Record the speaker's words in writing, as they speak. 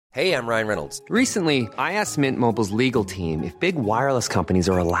Hey, I'm Ryan Reynolds. Recently, I asked Mint Mobile's legal team if big wireless companies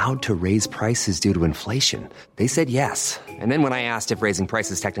are allowed to raise prices due to inflation. They said yes. And then when I asked if raising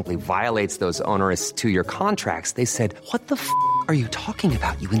prices technically violates those onerous two-year contracts, they said, "What the are you talking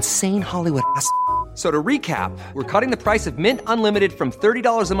about, you insane Hollywood ass?" So to recap, we're cutting the price of Mint Unlimited from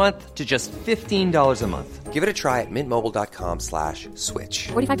 $30 a month to just $15 a month. Give it a try at mintmobile.com/switch.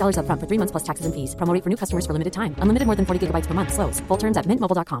 $45 up front for 3 months plus taxes and fees. Promo rate for new customers for limited time. Unlimited more than 40 gigabytes per month. Slows full terms at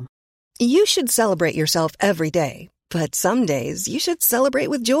mintmobile.com. You should celebrate yourself every day, but some days you should celebrate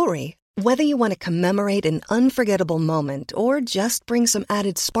with jewelry. Whether you want to commemorate an unforgettable moment or just bring some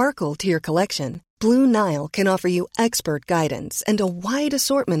added sparkle to your collection, Blue Nile can offer you expert guidance and a wide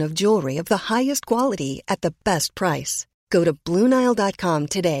assortment of jewelry of the highest quality at the best price. Go to BlueNile.com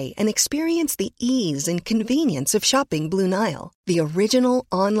today and experience the ease and convenience of shopping Blue Nile, the original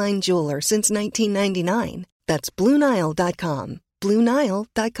online jeweler since 1999. That's BlueNile.com.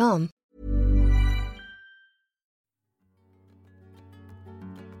 BlueNile.com.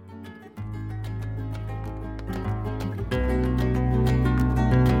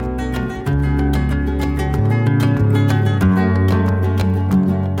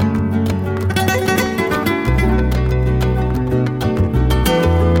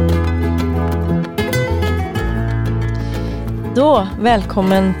 Då,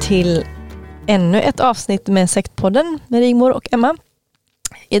 välkommen till ännu ett avsnitt med Sektpodden med Rigmor och Emma.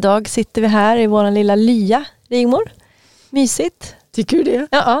 Idag sitter vi här i vår lilla lya, Rigmor. Mysigt. Tycker du det?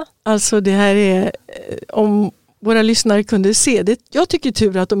 Ja. Alltså det här är, om våra lyssnare kunde se det, jag tycker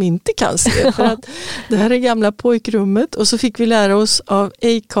tur att de inte kan se, för att det här är gamla pojkrummet, och så fick vi lära oss av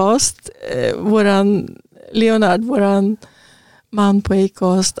Acast, våran Leonard, våran man på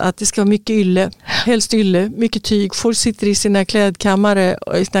Acast, att det ska vara mycket ylle, helst ylle, mycket tyg. Folk sitter i sina klädkammare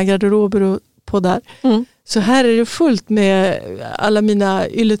och i sina garderober och på där. Så här är det fullt med alla mina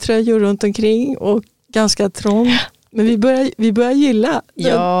ylletröjor runt omkring och ganska trångt. Men vi börjar gilla.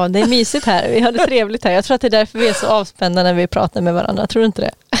 Ja, det är mysigt här. Vi har det trevligt här. Jag tror att det är därför vi är så avspända när vi pratar med varandra. Tror du inte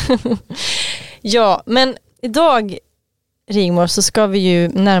det? Ja, men idag, Rigmor, så ska vi ju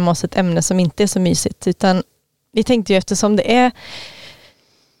närma oss ett ämne som inte är så mysigt, utan vi tänkte ju, eftersom det är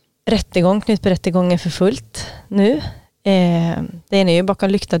Knutby-rättegången för fullt nu. Det är ju bakom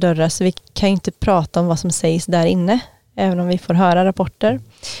lyckta dörrar, så vi kan ju inte prata om vad som sägs där inne, även om vi får höra rapporter.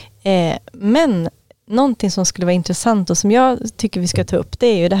 Men någonting som skulle vara intressant och som jag tycker vi ska ta upp, det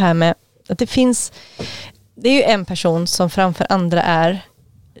är ju det här med att det är ju en person som framför andra är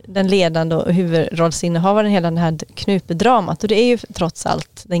den ledande och huvudrollsinnehavaren i hela den här Knutby-dramat, och det är ju trots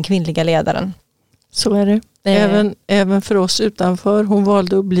allt den kvinnliga ledaren. Så är det. Även för oss utanför. Hon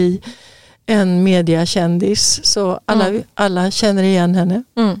valde att bli en mediakändis, så alla känner igen henne.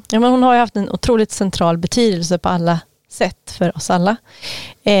 Ja, men hon har ju haft en otroligt central betydelse på alla sätt för oss alla.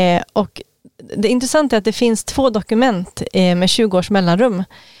 Och det intressanta är att det finns 2 dokument med 20 års mellanrum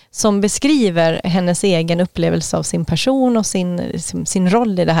som beskriver hennes egen upplevelse av sin person och sin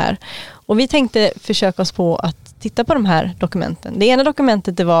roll i det här. Och vi tänkte försöka oss på att titta på de här dokumenten. Det ena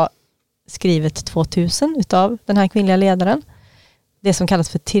dokumentet, det var skrivet 2000 utav den här kvinnliga ledaren. Det som kallas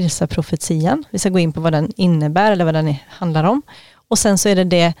för Tirsa-profetian. Vi ska gå in på vad den innebär eller vad den handlar om. Och sen så är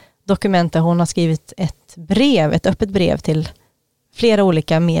det dokument där hon har skrivit ett öppet brev till flera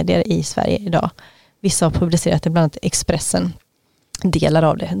olika medier i Sverige idag. Vissa har publicerat det, bland annat Expressen. Delar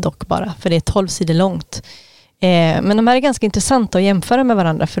av det dock bara, för det är 12 sidor långt. Men de här är ganska intressanta att jämföra med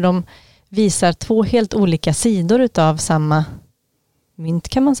varandra, för de visar 2 helt olika sidor utav samma mynt,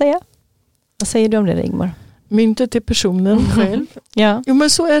 kan man säga. Vad säger du om det, Rigmor? Myntet är personen själv. Ja. Jo, men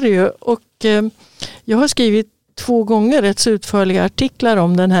så är det ju. Och jag har skrivit 2 gånger rätt så utförliga artiklar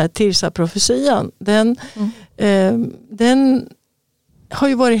om den här Tirsa-profetian. Den har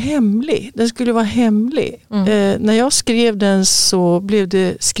ju varit hemlig. Den skulle vara hemlig. När jag skrev den så blev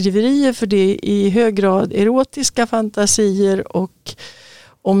det skriverier, för det är i hög grad erotiska fantasier och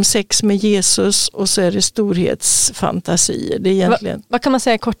om sex med Jesus, och så är det storhetsfantasier. Det är egentligen... Vad kan man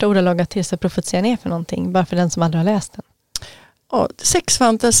säga i korta ordalag att Tirsa-profetian är för någonting? Bara för den som aldrig har läst den. Ja,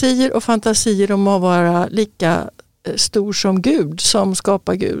 sexfantasier och fantasier om att vara lika stor som Gud, som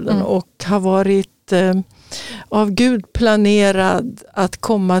skapar guden, och har varit av Gud planerad att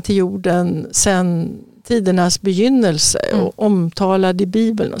komma till jorden sedan tidernas begynnelse och omtalad i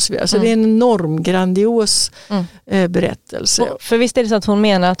Bibeln och så vidare. Så det är en enorm grandios berättelse. Och för visst är det så att hon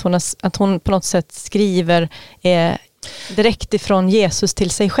menar att hon på något sätt skriver direkt ifrån Jesus till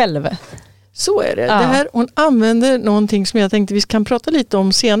sig själv. Så är det. Ja. Det här, hon använder någonting som jag tänkte vi kan prata lite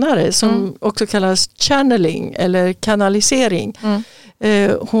om senare, som också kallas channeling eller kanalisering.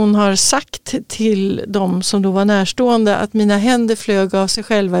 Hon har sagt till de som då var närstående att mina händer flög av sig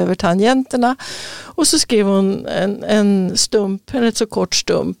själva över tangenterna. Och så skrev hon en stump, en rätt så kort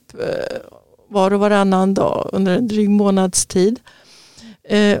stump, var och varannan dag under en dryg månads tid.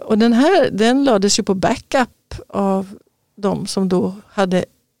 Och den lades ju på backup av de som då hade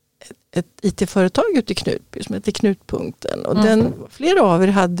ett IT-företag ute i Knutby som heter Knutpunkten. Och flera av er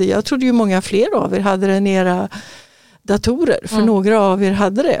hade, jag trodde ju många fler av er hade den i era datorer, för några av er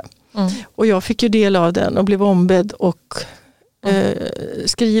hade det. Och jag fick ju del av den och blev ombedd och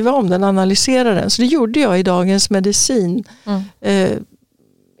skriva om den, analysera den. Så det gjorde jag i Dagens Medicin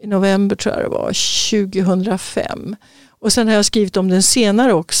i november tror jag det var, 2005. Och sen har jag skrivit om den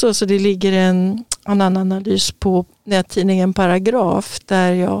senare också, så det ligger en annan analys på nättidningen Paragraf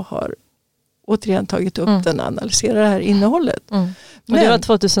där jag har återigen tagit upp den och analyserat det här innehållet. Och det var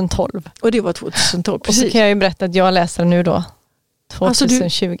 2012. Och det var 2012, precis. Och så kan jag ju berätta att jag läser nu då,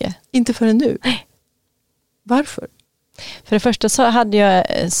 2020. Alltså inte förrän nu? Varför? För det första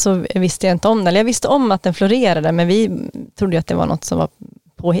så visste jag inte om den. Eller jag visste om att den florerade, men vi trodde att det var något som var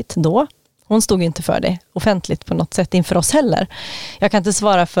påhitt då. Hon stod ju inte för det offentligt på något sätt inför oss heller. Jag kan inte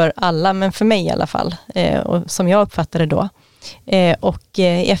svara för alla, men för mig i alla fall. Och som jag uppfattade då. Och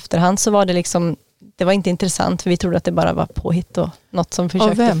i efterhand så var det liksom, det var inte intressant, för vi trodde att det bara var påhitt och något som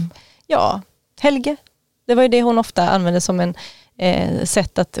försökte. Av vem? Ja, Helge. Det var ju det hon ofta använde som en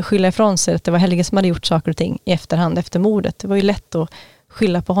sätt att skylla ifrån sig. Att det var Helge som hade gjort saker och ting i efterhand efter mordet. Det var ju lätt att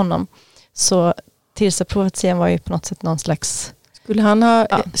skylla på honom. Så Tirsa-profetian var ju på något sätt någon slags... Skulle han ha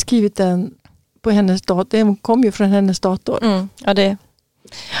skrivit den på hennes dator? Den kom ju från hennes dator. Ja, det...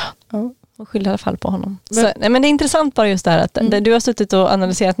 Ja. Och skyller i alla fall på honom. Så, men det är intressant bara just det här att du har suttit och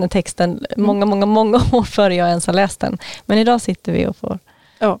analyserat den här texten många år före jag ens har läst den. Men idag sitter vi och får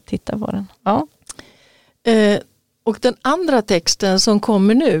titta på den. Ja. Och den andra texten som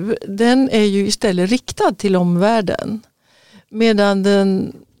kommer nu, den är ju istället riktad till omvärlden. Medan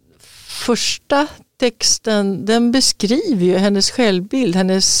den första texten, den beskriver ju hennes självbild,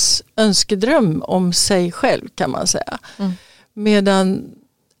 hennes önskedröm om sig själv kan man säga. Medan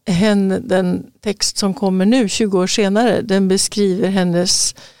den text som kommer nu 20 år senare, den beskriver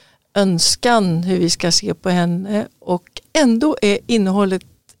hennes önskan, hur vi ska se på henne, och ändå är innehållet,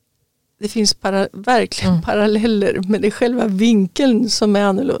 det finns verkligen paralleller, men det är själva vinkeln som är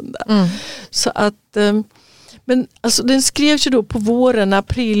annorlunda. Så att, men alltså den skrevs ju då på våren,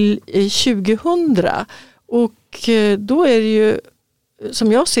 april 2000, och då är det ju,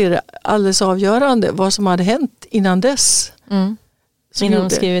 som jag ser det, alldeles avgörande vad som hade hänt innan dess. Innan hon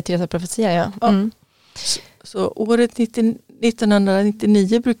skrivit Tirsa-profetia, ja. Så året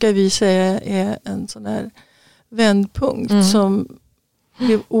 1999 brukar vi säga är en sån här vändpunkt som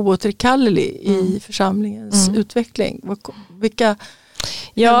blev oåterkallelig i församlingens utveckling. Vilka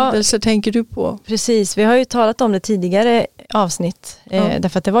händelser tänker du på? Precis, vi har ju talat om det tidigare avsnitt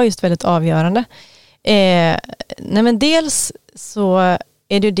därför att det var just väldigt avgörande. Nej, men dels så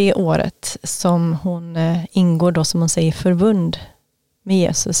är det det året som hon ingår då, som hon säger, förbund med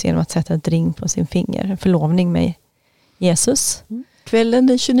Jesus genom att sätta ett ring på sin finger. En förlovning med Jesus. Kvällen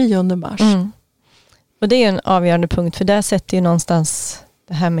den 29 mars. Och det är en avgörande punkt, för där sätter ju någonstans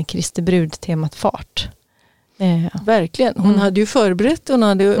det här med Kristi brud-temat fart. Verkligen. Hon hade ju förberett, hon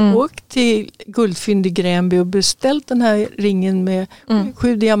hade åkt till Guldfynd i Gränby och beställt den här ringen med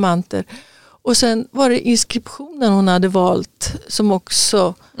 7 diamanter. Och sen var det inskriptionen hon hade valt som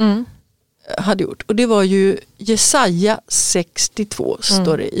också hade gjort. Och det var ju Jesaja 62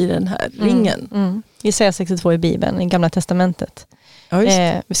 står det i den här ringen. Jesaja 62 i Bibeln, i Gamla testamentet. Ja,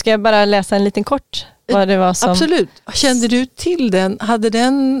 ska jag bara läsa en liten kort? Vad det var som... Absolut. Kände du till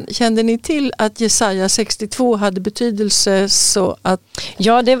den? Kände ni till att Jesaja 62 hade betydelse så att...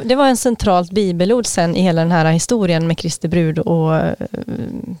 Ja, det var en centralt bibelord sen i hela den här historien med Kristi brud och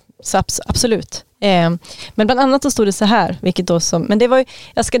så absolut. Men bland annat så stod det så här, vilket då som... Men det var ju,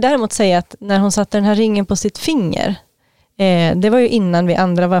 jag ska däremot säga att när hon satte den här ringen på sitt finger, det var ju innan vi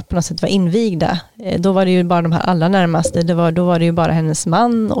andra var på något sätt var invigda. Då var det ju bara de här allra närmaste. Då var det ju bara hennes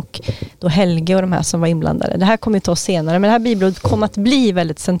man och då Helge och de här som var inblandade. Det här kommer ju ta oss senare, men det här bibelordet kom att bli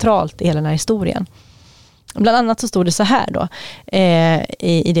väldigt centralt i hela den här historien. Bland annat så stod det så här då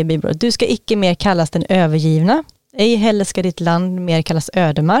i det bibelordet: du ska icke mer kallas den övergivna, ej heller ska ditt land mer kallas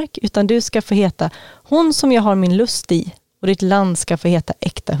ödemark, utan du ska få heta hon som jag har min lust i, och ditt land ska få heta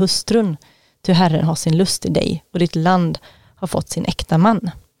äkta hustrun. Ty Herren har sin lust i dig, och ditt land har fått sin äkta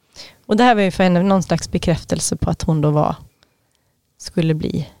man. Och det här var ju för henne någon slags bekräftelse på att hon då skulle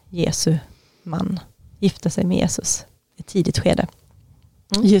bli Jesu man. Gifta sig med Jesus i ett tidigt skede.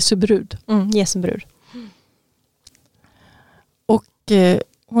 Jesu brud. Jesu brud. Och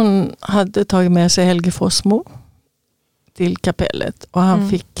hon hade tagit med sig Helge Fossmo till kapellet. Och han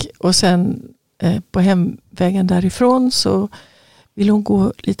fick, och sen på hemvägen därifrån så ville hon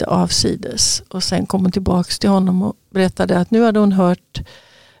gå lite avsides. Och sen kom hon tillbaka till honom och berättade att nu hade hon hört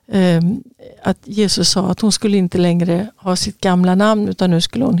att Jesus sa att hon skulle inte längre ha sitt gamla namn, utan nu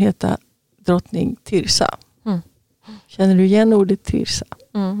skulle hon heta drottning Tirsa. Känner du igen ordet Tirsa?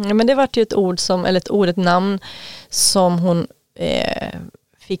 Ja, men det var ju ett namn som hon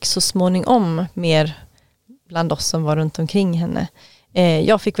fick så småningom mer bland oss som var runt omkring henne.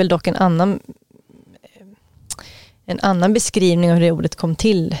 Jag fick väl dock en annan beskrivning av hur det ordet kom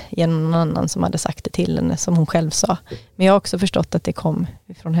till genom någon annan som hade sagt det till henne, som hon själv sa. Men jag har också förstått att det kom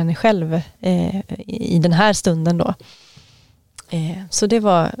från henne själv i den här stunden då. Så det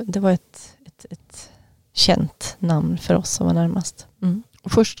var ett känt namn för oss som var närmast.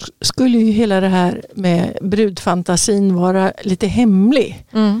 Först skulle ju hela det här med brudfantasin vara lite hemlig.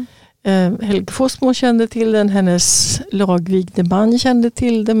 Helge Fossmo kände till den, hennes lagvigde man kände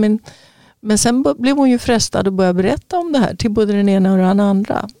till det, men sen blev hon ju frestad att börja berätta om det här till både den ena och den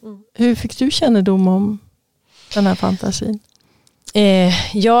andra. Hur fick du kännedom om den här fantasin?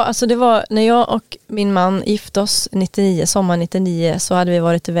 Ja, alltså det var när jag och min man gifte oss sommar 99, så hade vi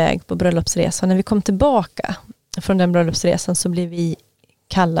varit iväg på bröllopsresa. När vi kom tillbaka från den bröllopsresan så blev vi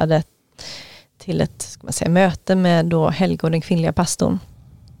kallade till ett möte med då Helge och den kvinnliga pastorn.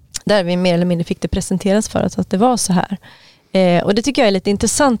 Där vi mer eller mindre fick det presenteras för oss att det var så här. Och det tycker jag är lite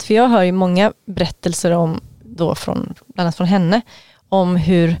intressant, för jag hör ju många berättelser om då bland annat från henne, om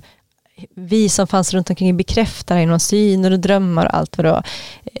hur vi som fanns runt omkring bekräftar genom syner och drömmar och allt vad det var.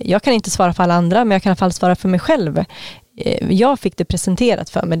 Jag kan inte svara för alla andra, men jag kan i alla fall svara för mig själv. Jag fick det presenterat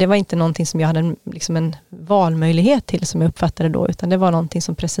för mig. Det var inte någonting som jag hade en valmöjlighet till, som jag uppfattade då, utan det var någonting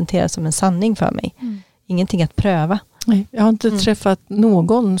som presenterades som en sanning för mig. Ingenting att pröva. Nej, jag har inte träffat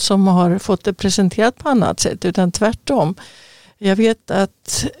någon som har fått det presenterat på annat sätt, utan tvärtom. Jag vet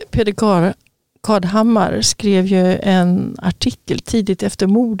att Peder Kardhammar skrev ju en artikel tidigt efter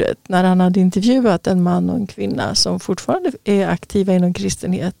mordet när han hade intervjuat en man och en kvinna som fortfarande är aktiva inom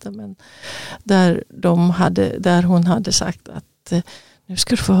kristenheten, men där hon hade sagt att nu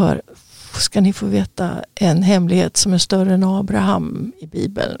ska ni få veta en hemlighet som är större än Abraham i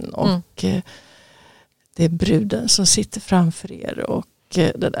Bibeln, och det är bruden som sitter framför er och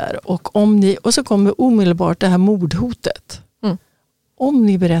det där. Och så kommer omedelbart det här mordhotet. Om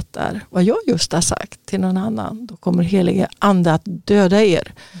ni berättar vad jag just har sagt till någon annan, då kommer heliga ande att döda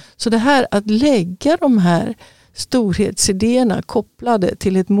er. Så det här att lägga de här storhetsidéerna kopplade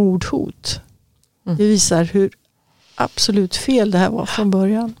till ett mordhot, det visar hur absolut fel det här var från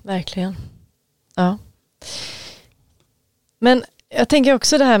början. Verkligen. Ja. Men jag tänker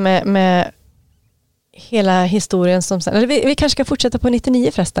också det här med hela historien som sen, eller vi kanske ska fortsätta på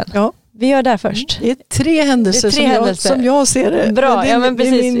 99 förresten. Ja. Vi gör det först. Det är tre händelser, som jag ser det. Bra, men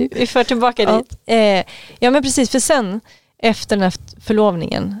precis. Vi för tillbaka dit. Ja, men precis. För sen, efter den här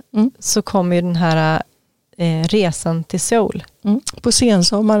förlovningen, så kom ju den här resan till Seoul. På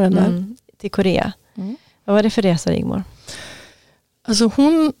sensommaren där. Till Korea. Vad var det för resa, Rigmor? Alltså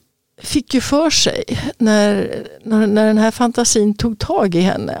hon fick ju för sig när den här fantasin tog tag i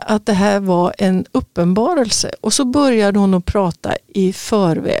henne att det här var en uppenbarelse, och så började hon att prata i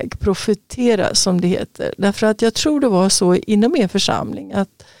förväg, profetera som det heter, därför att jag tror det var så inom er församling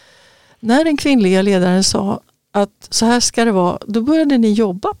att när den kvinnliga ledaren sa att så här ska det vara, då började ni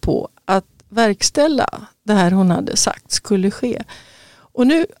jobba på att verkställa det här hon hade sagt skulle ske. Och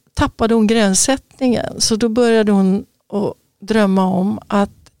nu tappade hon gränssättningen, så då började hon att drömma om att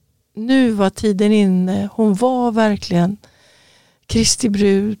nu var tiden inne. Hon var verkligen Kristi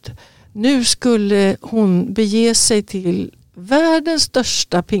brud. Nu skulle hon bege sig till världens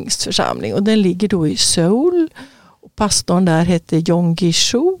största pingstförsamling, och den ligger då i Seoul. Och pastorn där hette Jong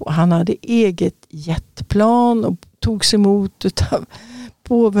Gi-shu. Han hade eget jetplan och togs emot av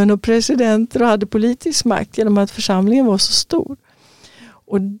påven och presidenter och hade politisk makt genom att församlingen var så stor.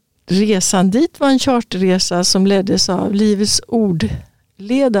 Och resan dit var en charterresa som leddes av Livets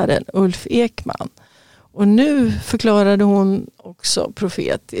Ord-ledaren Ulf Ekman. Och nu förklarade hon också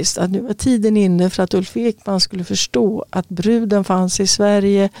profetiskt att nu var tiden inne för att Ulf Ekman skulle förstå att bruden fanns i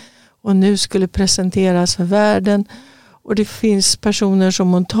Sverige och nu skulle presenteras för världen. Och det finns personer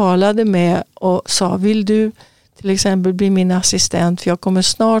som hon talade med och sa, vill du till exempel bli min assistent, för jag kommer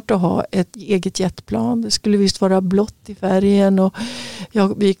snart att ha ett eget jetplan. Det skulle visst vara blått i färgen och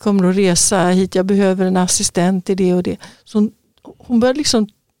vi kommer att resa hit, jag behöver en assistent i det och det. Så hon började liksom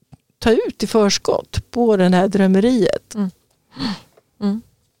ta ut i förskott på det här drömmeriet.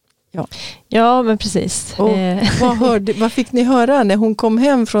 Ja, men precis. Och vad fick ni höra när hon kom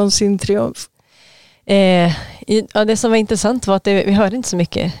hem från sin triumf? Det som var intressant var att vi hörde inte så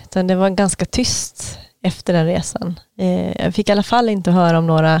mycket, utan det var ganska tyst efter den resan. Jag fick i alla fall inte höra om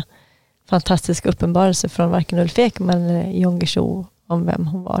några fantastiska uppenbarelser från varken Ulf Ekman eller Jon Guillou om vem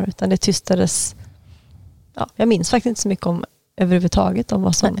hon var, utan det tystades. Jag minns faktiskt inte så mycket om överhuvudtaget om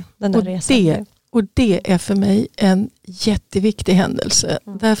vad som den där resan. Och det är för mig en jätteviktig händelse.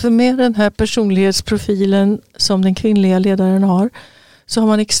 Därför med den här personlighetsprofilen som den kvinnliga ledaren har, så har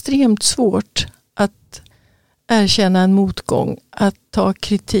man extremt svårt att erkänna en motgång, att ta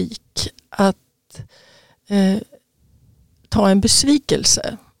kritik, att ta en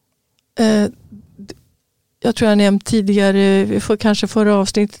besvikelse. Jag tror jag nämnt tidigare, kanske förra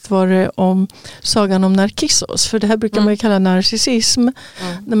avsnittet var det om sagan om Narcissus. För det här brukar man ju kalla narcissism.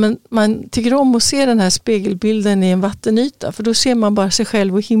 Men man tycker om att se den här spegelbilden i en vattenyta. För då ser man bara sig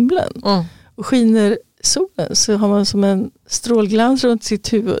själv och himlen. Och skiner solen så har man som en strålglans runt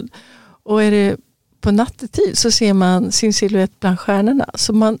sitt huvud. Och är det på nattetid så ser man sin silhuett bland stjärnorna.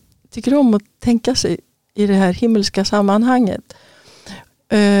 Så man tycker om att tänka sig i det här himmelska sammanhanget.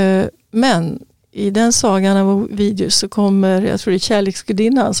 Men i den sagan av Ovidius så kommer, jag tror det är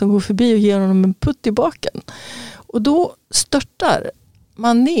kärleksgudinnan som går förbi och ger honom en putt i baken. Och då störtar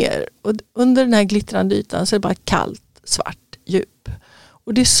man ner och under den här glittrande ytan så är det bara kallt, svart, djup.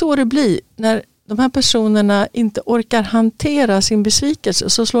 Och det är så det blir när de här personerna inte orkar hantera sin besvikelse,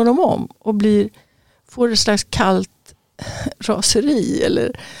 så slår de om och får ett slags kallt raseri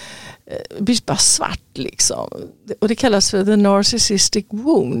eller blir bara svart liksom. Och det kallas för the narcissistic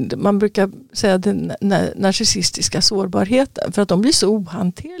wound. Man brukar säga den narcissistiska sårbarheten, för att de blir så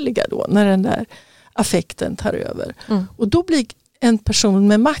ohanterliga då när den där affekten tar över. Och då blir en person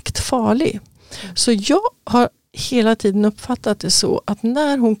med makt farlig. Så jag har hela tiden uppfattat det så att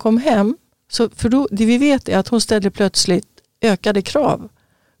när hon kom hem, för då, det vi vet är att hon ställde plötsligt ökade krav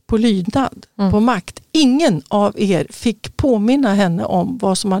på lydnad, på makt. Ingen av er fick påminna henne om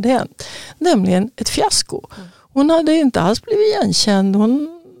vad som hade hänt. Nämligen ett fiasko. Hon hade inte alls blivit igenkänd.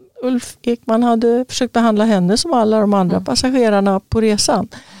 Ulf Ekman hade försökt behandla henne som alla de andra passagerarna på resan.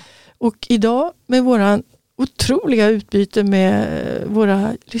 Och idag med våran otroliga utbyte med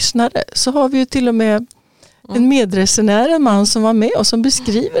våra lyssnare så har vi ju till och med en medresenär, en man som var med och som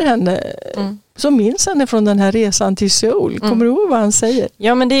beskriver henne, som minns henne från den här resan till Seoul. Kommer du ihåg vad han säger?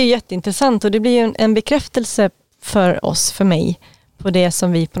 Ja, men det är jätteintressant och det blir ju en bekräftelse för mig på det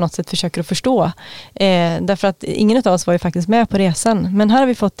som vi på något sätt försöker att förstå. Därför att ingen av oss var ju faktiskt med på resan. Men här har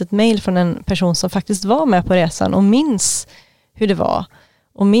vi fått ett mejl från en person som faktiskt var med på resan och minns hur det var.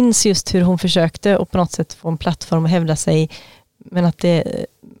 Och minns just hur hon försökte och på något sätt få en plattform att hävda sig. Men att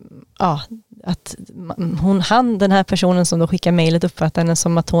den här personen som då skickar mejlet uppfattar henne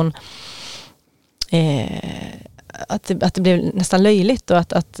som att hon att det blev nästan löjligt och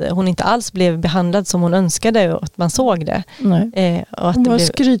att hon inte alls blev behandlad som hon önskade och att man såg det. Och att hon var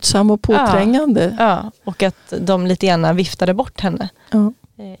skrytsam och påträngande. Ja, och att de lite gärna viftade bort henne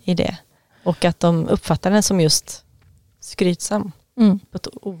i det. Och att de uppfattade henne som just skrytsam på ett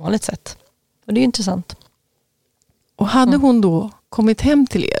ovanligt sätt. Och det är ju intressant. Och hade hon då kommit hem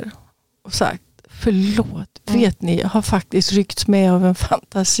till er och sagt förlåt, vet ni, jag har faktiskt ryckts med av en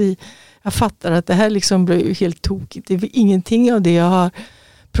fantasi. Jag fattar att det här liksom blev helt tokigt. Det är ingenting av det jag har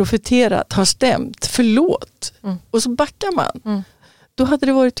profeterat har stämt. Förlåt. Och så backar man. Då hade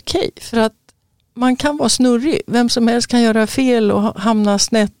det varit okej. För att man kan vara snurrig. Vem som helst kan göra fel och hamna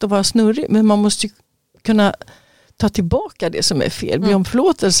snett och vara snurrig. Men man måste ju kunna ta tillbaka det som är fel. Be om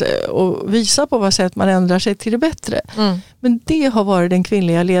förlåtelse och visa på vad sätt man ändrar sig till det bättre. Men det har varit den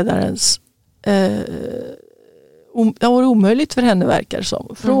kvinnliga ledarens det var omöjligt för henne verkar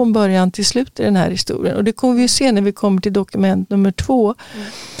som. Från början till slut i den här historien. Och det kommer vi se när vi kommer till dokument nummer 2.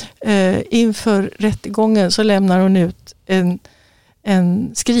 Inför rättegången så lämnar hon ut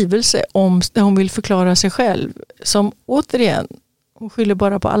en skrivelse där hon vill förklara sig själv. Som återigen, hon skyller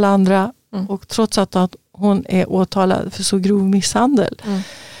bara på alla andra. Och trots att hon är åtalad för så grov misshandel.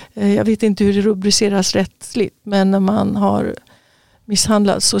 Jag vet inte hur det rubriceras rättsligt. Men när man har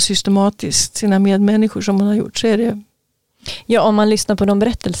misshandlat så systematiskt sina medmänniskor som hon har gjort så är det... Ja, om man lyssnar på de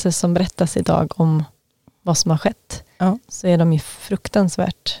berättelser som berättas idag om vad som har skett så är de ju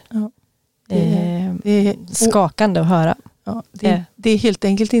fruktansvärt det är skakande att höra. Ja, det är helt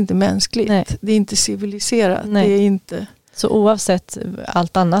enkelt inte mänskligt. Nej. Det är inte civiliserat. Nej. Det är inte... Så oavsett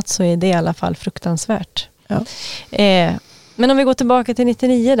allt annat så är det i alla fall fruktansvärt. Ja. Men om vi går tillbaka till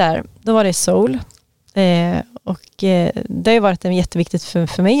 99 där, då var det Seoul. Och det har ju varit jätteviktigt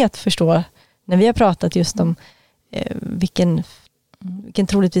för mig att förstå när vi har pratat just om vilken vilken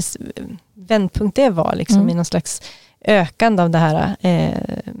troligtvis vändpunkt det var liksom, i någon slags ökande av det här.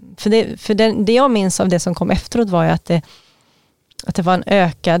 För det jag minns av det som kom efteråt var ju att det var en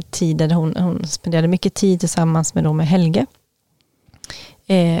ökad tid där hon spenderade mycket tid tillsammans med Helge.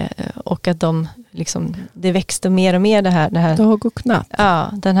 Och att det växte mer och mer det här dag och natt.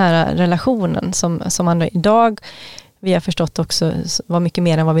 Ja, den här relationen som man idag vi har förstått också var mycket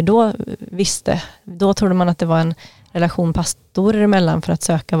mer än vad vi då visste. Då trodde man att det var en relation pastorer emellan för att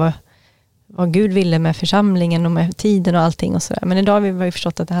söka vad Gud ville med församlingen och med tiden och allting och sådär. Men idag har vi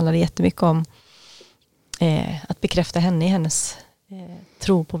förstått att det handlade jättemycket om att bekräfta henne i hennes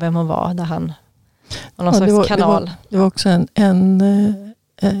tro på vem hon var, där han var någon slags kanal. Det var också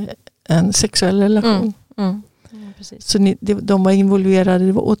en sexuell relation. Precis. Så de var involverade,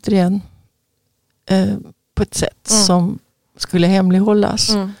 det var återigen på ett sätt som skulle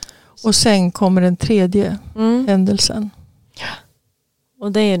hemlighållas. Och sen kommer den tredje händelsen. Ja.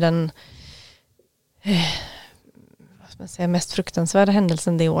 Och det är den mest fruktansvärda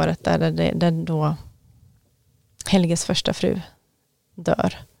händelsen det året där då Helges första fru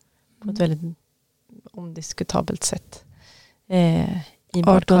dör på ett väldigt omdiskutabelt sätt. I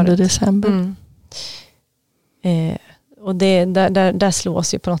 18 december. Och där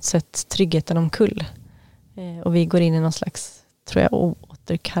slås ju på något sätt tryggheten omkull. Och vi går in i någon slags, tror jag,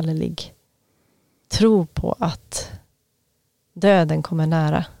 oåterkallelig tro på att döden kommer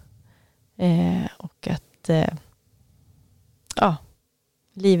nära. Och att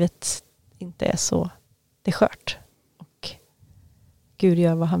livet inte är så, det är skört. Och Gud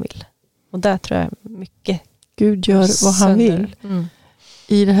gör vad han vill. Och där tror jag mycket. Gud gör vad han vill.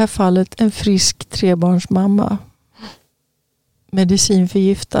 I det här fallet en frisk trebarnsmamma.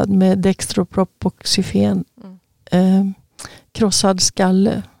 Medicinförgiftad med dextropropoxifen. Krossad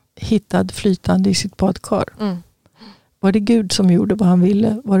skalle. Hittad flytande i sitt badkar. Var det Gud som gjorde vad han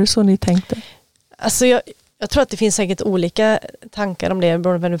ville? Var det så ni tänkte? Alltså jag tror att det finns säkert olika tankar om det,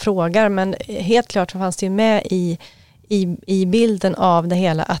 beroende på vem du frågar. Men helt klart så fanns det ju med i bilden av det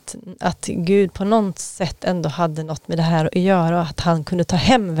hela att Gud på något sätt ändå hade något med det här att göra och att han kunde ta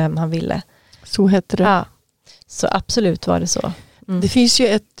hem vem han ville. Så hette det. Ja, så absolut var det så. Det finns ju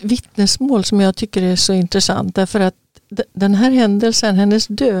ett vittnesmål som jag tycker är så intressant, därför att den här händelsen, hennes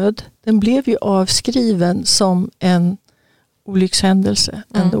död, den blev ju avskriven som en olyckshändelse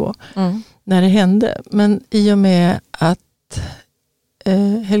ändå när det hände. Men i och med att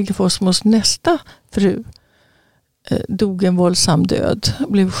Helge Fossmos nästa fru dog en våldsam död,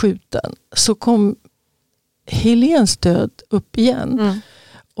 blev skjuten, så kom Helens död upp igen.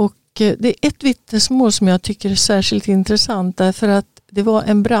 Och det är ett vittnesmål som jag tycker är särskilt intressant, därför att det var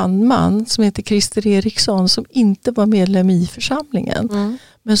en brandman som heter Christer Eriksson som inte var medlem i församlingen,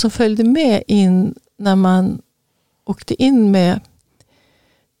 men som följde med in när man åkte in med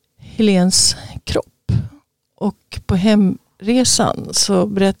Helens kropp. Och på hemresan så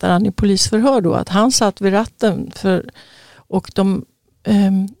berättar han i polisförhör då att han satt vid ratten och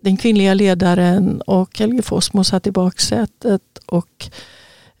den kvinnliga ledaren och Helge Fossmo satt i baksätet och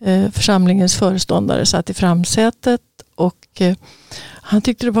församlingens föreståndare satt i framsätet, och han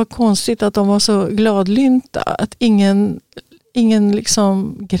tyckte det var konstigt att de var så gladlynta, att ingen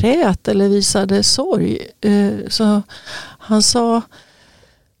liksom grät eller visade sorg. Så han sa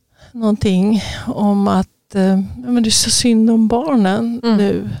någonting om att men det är så synd om barnen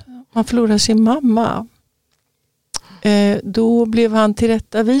nu. Man förlorar sin mamma. Då blev han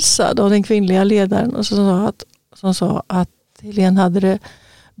tillrättavisad av den kvinnliga ledaren och som sa att Helene hade det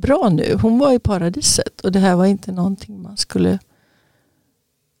bra nu. Hon var i paradiset och det här var inte någonting man skulle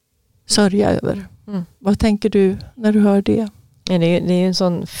sörja över. Vad tänker du när du hör det? Ja, det är ju en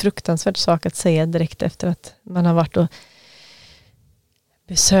sån fruktansvärd sak att säga direkt efter att man har varit och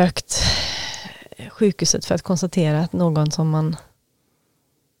besökt sjukhuset för att konstatera att någon som man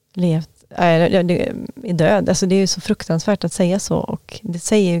levt är död. Alltså det är ju så fruktansvärt att säga så, och det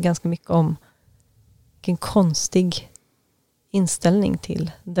säger ju ganska mycket om vilken konstig inställning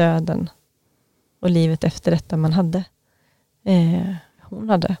till döden och livet efter detta man hade. Hon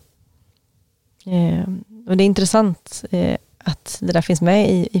hade. Och det är intressant att det där finns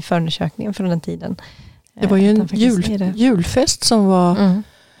med i förundersökningen från den tiden. Det var ju en julfest som var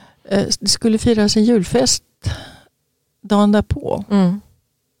det skulle firas en julfest dagen därpå.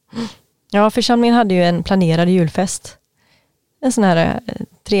 Ja, församlingen hade ju en planerad julfest. En sån här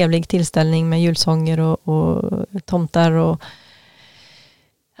trevlig tillställning med julsånger och tomtar och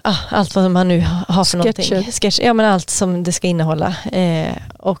allt vad man nu har för någonting. Ja, men allt som det ska innehålla.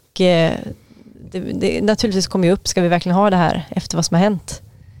 Det naturligtvis kom ju upp, ska vi verkligen ha det här efter vad som har hänt?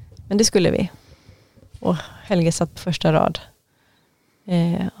 Men det skulle vi. Och Helge satt på första rad.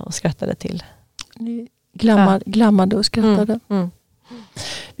 och skrattade till. Ni glammade och skrattade.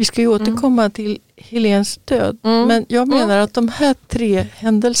 Vi ska ju återkomma till Helens död. Men jag menar att de här 3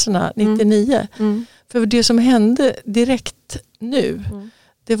 händelserna 99, för det som hände direkt nu,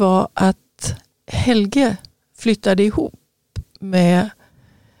 det var att Helge flyttade ihop med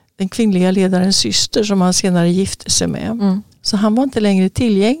den kvinnliga ledarens syster som han senare gifte sig med. Så han var inte längre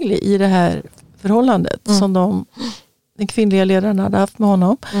tillgänglig i det här förhållandet som den kvinnliga ledaren hade haft med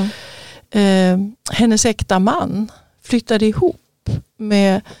honom. Hennes äkta man flyttade ihop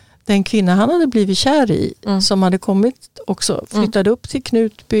med den kvinna han hade blivit kär i, som hade kommit också, flyttade upp till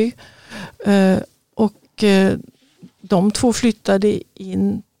Knutby, och de 2 flyttade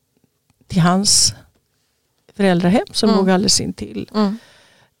in till hans föräldrahem som låg alldeles intill.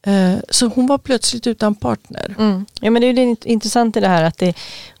 Så hon var plötsligt utan partner. Ja, men det är ju intressant i det här att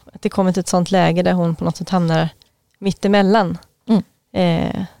det kommer till ett sånt läge där hon på något sätt hamnar mittemellan.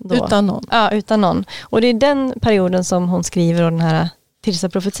 Utan någon. Ja, utan någon. Och det är den perioden som hon skriver den här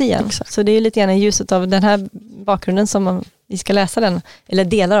Tirsa-profetian. Exakt. Så det är lite grann i ljuset av den här bakgrunden som vi ska läsa den, eller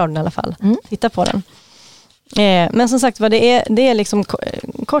delar av den i alla fall. Titta på den. Men som sagt, det är liksom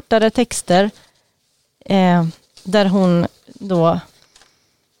kortare texter där hon då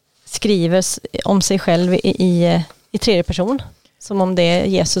skriver om sig själv i tredje person. Som om det är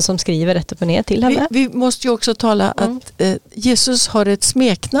Jesus som skriver rätt upp och ner till henne. Vi måste ju också tala att Jesus har ett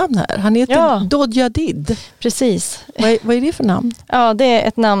smeknamn här. Han heter Dodjadid. Precis. Vad är det för namn? Ja, det är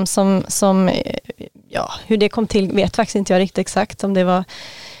ett namn som hur det kom till vet faktiskt inte jag riktigt exakt. Om det var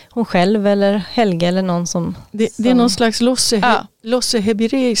hon själv eller Helge eller någon som... Det är någon slags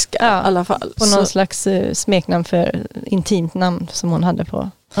losse-hebreiska i alla fall. På någon slags smeknamn för intimt namn som hon hade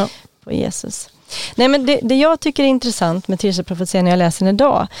på Jesus. Nej, men det jag tycker är intressant med Tirsa-profetian när jag läser den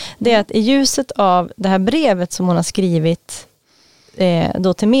idag, det är att i ljuset av det här brevet som hon har skrivit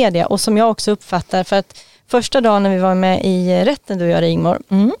då till media, och som jag också uppfattar, för att första dagen när vi var med i rätten, du och jag, Rigmor,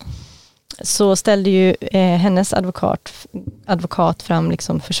 så ställde ju hennes advokat fram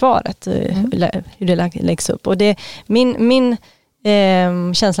liksom försvaret, hur det läggs upp. Och det, min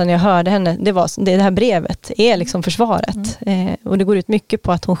känslan när jag hörde henne, det här brevet är liksom försvaret. Och det går ut mycket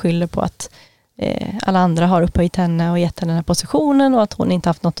på att hon skyller på att alla andra har upphöjt henne och gett henne den här positionen och att hon inte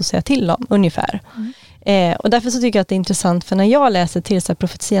haft något att säga till om, ungefär. Och därför så tycker jag att det är intressant, för när jag läser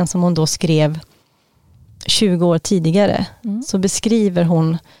Tirsa-profetian som hon då skrev 20 år tidigare, så beskriver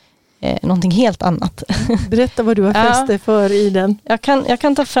hon någonting helt annat. Berätta vad du har fäst dig för i den. Jag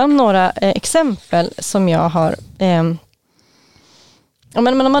kan ta fram några exempel som jag har.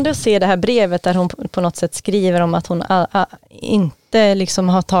 Men om man då ser det här brevet där hon på något sätt skriver om att hon inte liksom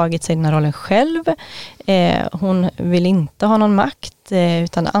har tagit sig den här rollen själv. Hon vill inte ha någon makt,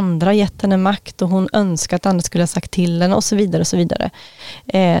 utan andra har gett henne makt och hon önskar att andra skulle ha sagt till henne och så vidare och så vidare.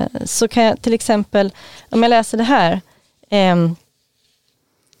 Så kan jag till exempel, om jag läser det här.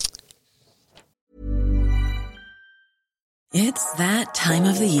 It's that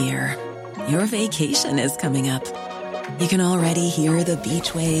time of the year. Your vacation is coming up. You can already hear the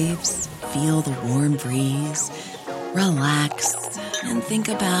beach waves, feel the warm breeze, relax, and think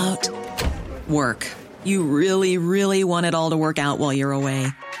about work. You really, really want it all to work out while you're away.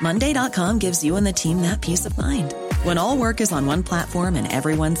 Monday.com gives you and the team that peace of mind. When all work is on one platform and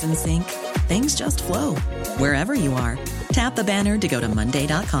everyone's in sync, things just flow. Wherever you are, tap the banner to go to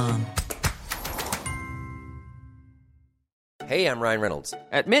Monday.com. Hey, I'm Ryan Reynolds.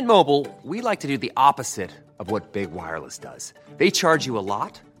 At Mint Mobile, we like to do the opposite of what Big Wireless does. They charge you a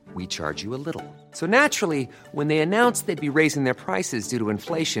lot, we charge you a little. So naturally, when they announced they'd be raising their prices due to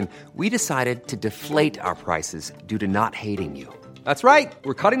inflation, we decided to deflate our prices due to not hating you. That's right.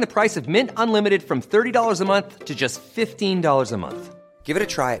 We're cutting the price of Mint Unlimited from $30 a month to just $15 a month. Give it a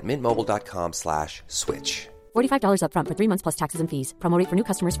try at mintmobile.com/switch. $45 up front for 3 months plus taxes and fees. Promo rate for new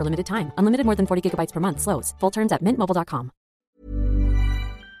customers for limited time. Unlimited more than 40 gigabytes per month. Slows full terms at mintmobile.com.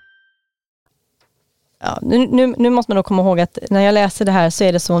 Ja, nu måste man då komma ihåg att när jag läser det här så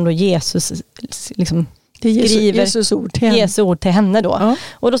är det som då Jesus liksom skriver Jesu ord till henne då. Ja.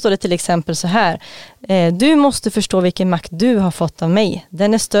 Och då står det till exempel så här: du måste förstå vilken makt du har fått av mig.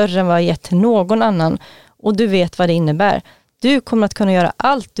 Den är större än vad jag gett till någon annan, och du vet vad det innebär. Du kommer att kunna göra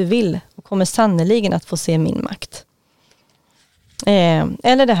allt du vill och kommer sannoliken att få se min makt.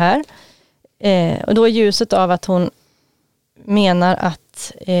 Eller det här. Och då är ljuset av att hon menar att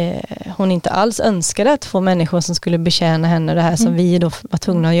hon inte alls önskade att få människor som skulle betjäna henne, det här som vi då var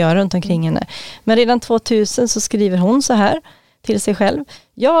tvungna att göra runt omkring henne. Men redan 2000 så skriver hon så här till sig själv: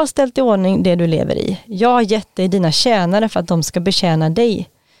 jag har ställt i ordning det du lever i. Jag har gett dig dina tjänare för att de ska betjäna dig.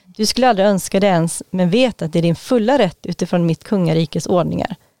 Du skulle aldrig önska det ens, men vet att det är din fulla rätt utifrån mitt kungarikes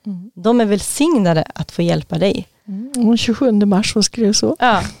ordningar. De är välsignade att få hjälpa dig. 27 mars hon skrev så.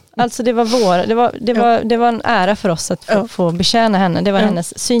 Ja, alltså det var det var en ära för oss att få betjäna henne. Det var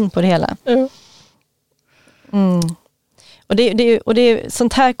hennes syn på det hela. Och det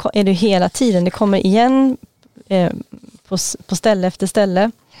sånt här är det hela tiden. Det kommer igen på ställe efter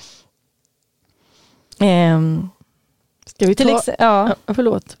ställe. Ska vi ta...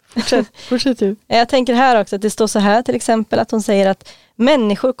 Förlåt. Fortsätt du. Jag tänker här också att det står så här till exempel att hon säger att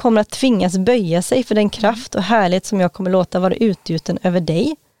människor kommer att tvingas böja sig för den kraft och härlighet som jag kommer låta vara utgjuten över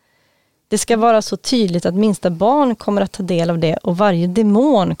dig. Det ska vara så tydligt att minsta barn kommer att ta del av det och varje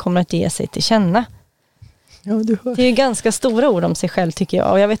demon kommer att ge sig till känna. Ja, du hör. Det är ju ganska stora ord om sig själv tycker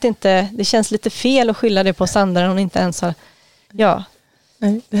jag. Och jag vet inte, det känns lite fel att skylla det på Sandra när hon inte ens har... Ja.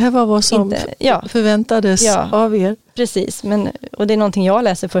 Nej, det här var vad som förväntades av er. Precis, och det är någonting jag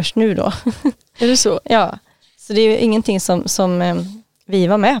läser först nu då. Är det så? Ja, så det är ju ingenting som vi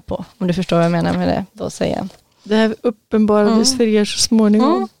var med på, om du förstår vad jag menar med det då säga. Det här uppenbarades för er så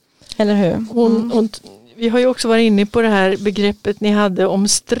småningom. Eller hur? Vi har ju också varit inne på det här begreppet ni hade om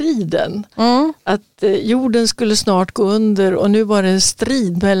striden. Att jorden skulle snart gå under och nu var det en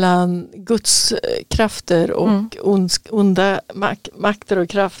strid mellan Guds krafter och onda makter och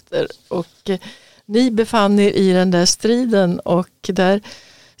krafter. Och ni befann er i den där striden och där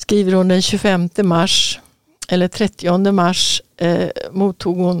skriver hon den 25 mars eller 30 mars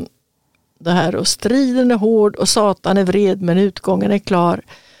mottog hon det här och striden är hård och Satan är vred men utgången är klar.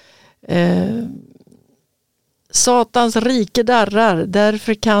 Satans rike darrar,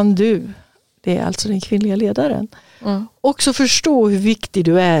 därför kan du, det är alltså den kvinnliga ledaren, också förstå hur viktig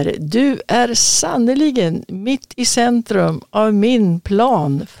du är. Du är sannoliken mitt i centrum av min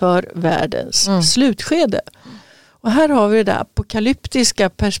plan för världens slutskede. Och här har vi det apokalyptiska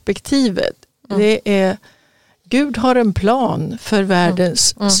perspektivet. Det är Gud har en plan för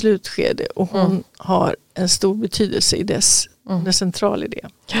världens slutskede och hon har en stor betydelse i dess central idé.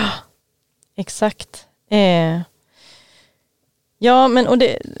 Ja, exakt. Ja, men och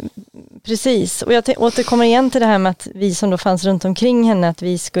det precis. Och jag återkommer igen till det här med att vi som då fanns runt omkring henne,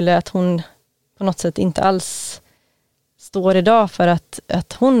 att hon på något sätt inte alls står idag för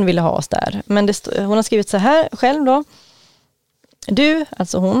att hon ville ha oss där. Men hon har skrivit så här själv då. Du,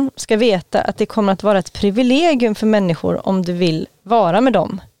 alltså hon, ska veta att det kommer att vara ett privilegium för människor om du vill vara med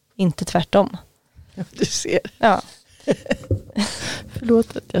dem, inte tvärtom. Ja, du ser. Ja.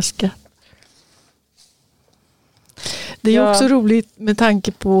 Förlåt att jag ska. Det är också roligt med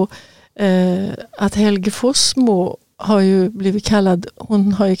tanke på att Helge Fossmo har ju blivit kallad,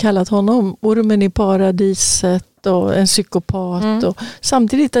 hon har ju kallat honom ormen i paradiset och en psykopat och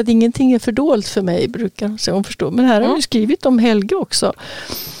samtidigt att ingenting är fördolt för mig brukar hon förstå. Men här har vi skrivit om Helge också.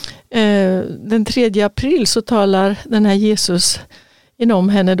 Den 3 april så talar den här Jesus inom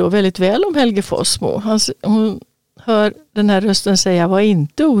henne då väldigt väl om Helge Fossmo. Hon hör den här rösten säga, var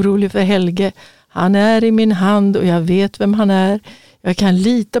inte orolig för Helge. Han är i min hand och jag vet vem han är. Jag kan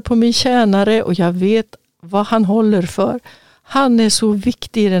lita på min tjänare och jag vet vad han håller för. Han är så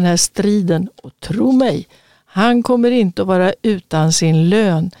viktig i den här striden och tro mig, han kommer inte att vara utan sin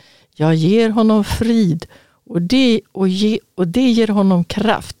lön. Jag ger honom frid och det ger honom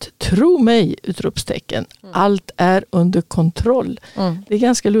kraft. Tro mig, utropstecken. Allt är under kontroll. Det är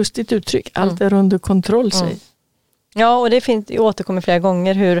ganska lustigt uttryck. Allt är under kontroll, säg. Ja, och det återkommer flera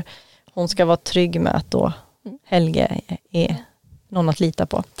gånger hur hon ska vara trygg med att då Helge är någon att lita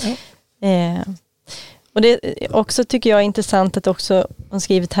på. Och det också tycker jag är intressant att också hon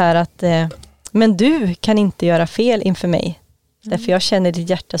skrivit här att men du kan inte göra fel inför mig. Därför jag känner ditt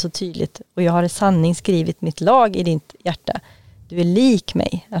hjärta så tydligt och jag har i sanning skrivit mitt lag i ditt hjärta. Du är lik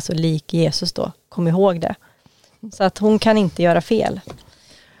mig, alltså lik Jesus då. Kom ihåg det. Så att hon kan inte göra fel.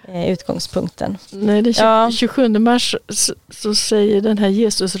 Utgångspunkten. Nej, den 27 mars så säger den här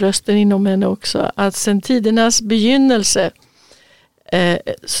Jesusrösten inom henne också att sen tidernas begynnelse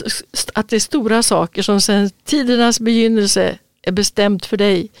att det är stora saker som sen tidernas begynnelse är bestämt för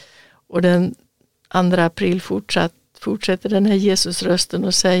dig. Och den 2 april fortsätter den här Jesusrösten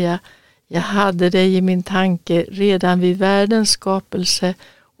och säga, jag hade dig i min tanke redan vid världens skapelse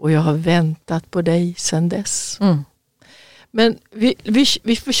och jag har väntat på dig sedan dess. Men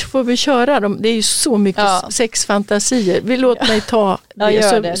vi får väl köra dem. Det är ju så mycket sexfantasier. Låt mig ta det. Ja,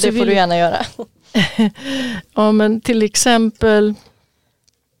 gör det. Det får du gärna göra. Ja, men till exempel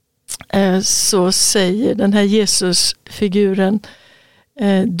så säger den här Jesusfiguren,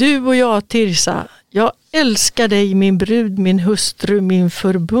 du och jag, Tirsa, jag älskar dig, min brud, min hustru, min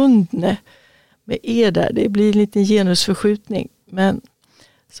förbundne. Med er där, det blir en liten genusförskjutning. Men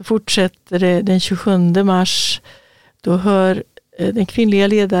Så fortsätter det den 27 mars. Då hör den kvinnliga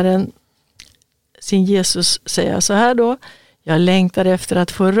ledaren sin Jesus säga så här då: jag längtar efter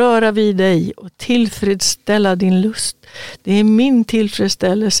att få röra vid dig och tillfredsställa din lust. Det är min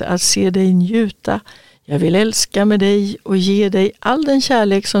tillfredsställelse att se dig njuta. Jag vill älska med dig och ge dig all den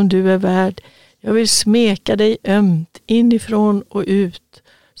kärlek som du är värd. Jag vill smeka dig ömt inifrån och ut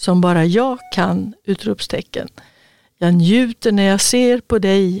som bara jag kan, utropstecken. Jag njuter när jag ser på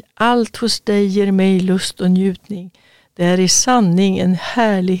dig. Allt hos dig ger mig lust och njutning. Det är i sanning en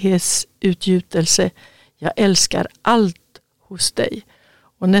härlighetsutgjutelse. Jag älskar allt hos dig.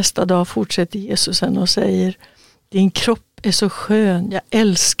 Och nästa dag fortsätter Jesus och säger: din kropp är så skön. Jag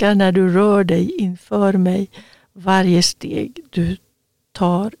älskar när du rör dig inför mig. Varje steg du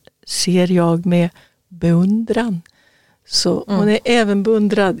tar ser jag med beundran. Så hon är även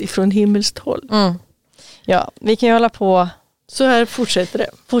beundrad ifrån himmelskt håll. Ja, vi kan ju hålla på. Så här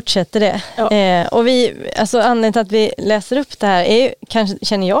fortsätter det. Ja. Och anledningen till att vi läser upp det här är ju, kanske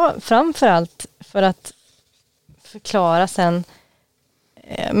känner jag, framförallt för att förklara sen.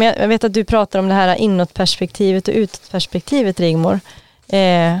 Men jag vet att du pratar om det här inåtperspektivet och utåtperspektivet, Rigmor.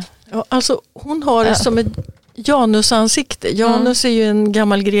 Ja, alltså hon har det som ett Janus-ansikte. Janus är ju en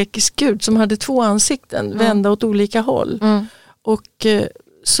gammal grekisk gud som hade 2 ansikten, vända åt olika håll. Och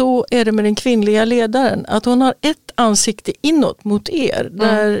så är det med den kvinnliga ledaren, att hon har ett ansikte inåt mot er,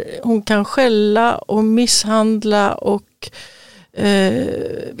 där hon kan skälla och misshandla och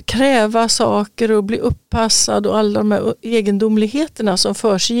kräva saker och bli uppassad och alla de här egendomligheterna som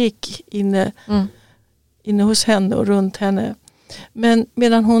försiggick inne hos henne och runt henne. Men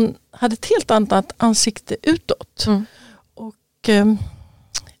medan hon hade ett helt annat ansikte utåt. Och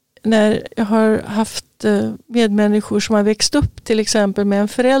när jag har haft medmänniskor som har växt upp till exempel med en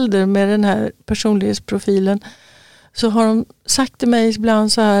förälder med den här personlighetsprofilen, så har de sagt till mig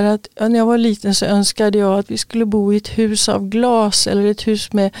ibland så här att när jag var liten så önskade jag att vi skulle bo i ett hus av glas eller ett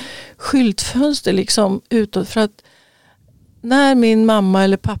hus med skyltfönster liksom utåt, för att när min mamma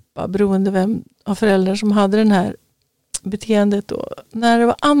eller pappa, beroende vem av föräldrar som hade den här beteendet då, när det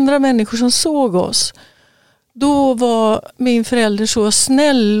var andra människor som såg oss, då var min förälder så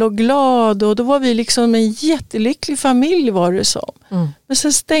snäll och glad och då var vi liksom en jättelycklig familj, var det som. Men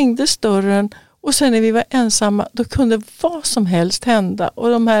sen stängdes dörren och sen när vi var ensamma, då kunde vad som helst hända, och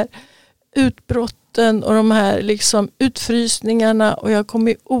de här utbrotten och de här liksom utfrysningarna, och jag kom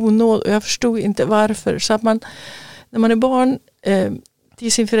i onåd och jag förstod inte varför. Så att när man är barn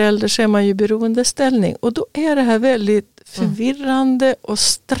till sin förälder så är man ju beroendeställning, och då är det här väldigt förvirrande och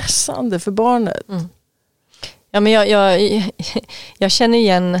stressande för barnet. Ja, men jag känner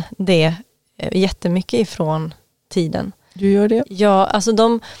igen det jättemycket ifrån tiden. Du gör det? Ja, alltså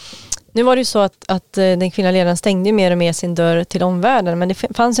nu var det ju så att den kvinnliga ledaren stängde mer och mer sin dörr till omvärlden, men det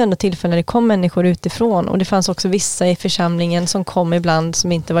fanns ju ändå tillfällen när det kom människor utifrån, och det fanns också vissa i församlingen som kom ibland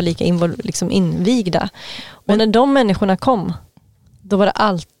som inte var lika invigda. Och när de människorna kom, då var det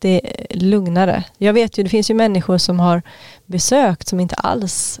alltid lugnare. Jag vet ju, det finns ju människor som har besökt som inte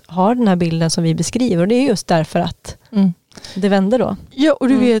alls har den här bilden som vi beskriver, och det är just därför att det vände då. Ja, och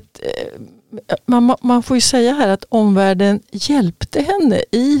du vet, man får ju säga här att omvärlden hjälpte henne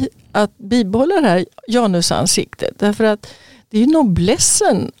i att bibehålla det här Janus-ansiktet, därför att det är ju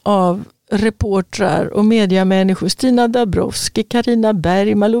noblessen av reportrar och mediamänniskor, Stina Dabrowski, Carina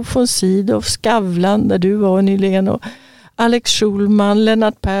Berg, Malou von Sydow, Skavlan där du var nyligen, och Alex Schulman,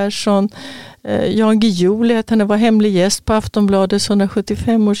 Lennart Persson, Jan Guillou lät henne var hemlig gäst på Aftonbladets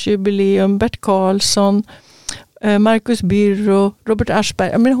 175-årsjubileum, Bert Karlsson, Marcus Birro, Robert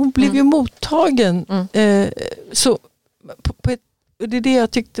Aschberg. Men hon blev ju mottagen. Så det är det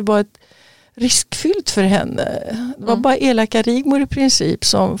jag tyckte var ett riskfyllt för henne. Det var bara elaka Rigmor i princip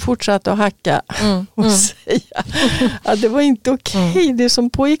som fortsatte att hacka och säga att det var inte okej det som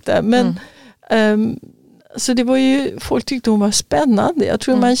pågick där. Men så det var ju, folk tyckte hon var spännande. Jag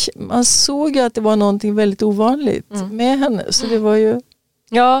tror man såg att det var någonting väldigt ovanligt med henne. Så det var ju...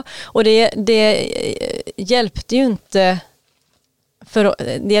 Ja, och det hjälpte ju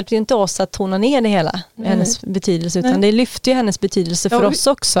inte oss att tona ner det hela, hennes betydelse, utan det lyfte ju hennes betydelse för oss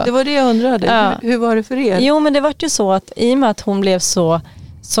också. Det var det jag undrade. Ja. Hur var det för er? Jo, men det var ju så att i och med att hon blev så,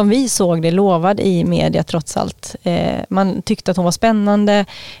 som vi såg det, lovad i media trots allt. Man tyckte att hon var spännande.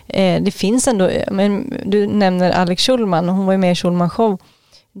 Det finns ändå, men du nämner Alex Schulman, hon var ju med i Schulman Show,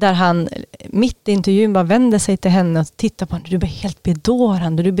 där han mitt i intervjun bara vände sig till henne och tittade på henne. Du blir helt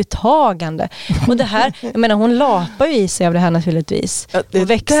bedårande, du är betagande. Och det här, jag menar, hon lapar ju i sig av det här naturligtvis. Ja, och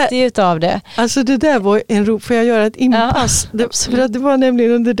växte ju utav det. Alltså det där var en ro, får jag göra ett inpass? Ja, det var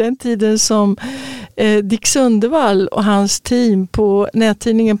nämligen under den tiden som Dick Sundevall och hans team på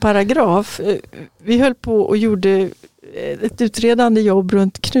nättidningen Paragraf. Vi höll på och gjorde ett utredande jobb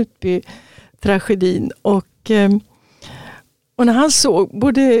runt Knutby-tragedin och när han såg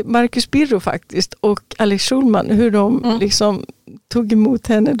både Marcus Birro faktiskt och Alex Schulman hur de liksom tog emot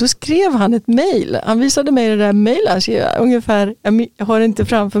henne, då skrev han ett mejl. Han visade mig det där mejlet ungefär, jag har det inte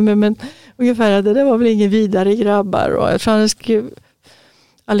framför mig, men ungefär att det där var väl ingen vidare grabbar. Och jag tror han skrev,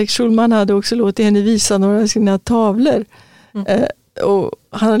 Alex Schulman hade också låtit henne visa några av sina tavlor. Och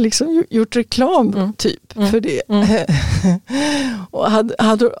han har liksom gjort reklam typ för det. Och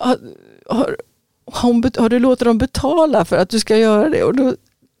har du låtit dem betala för att du ska göra det? Och då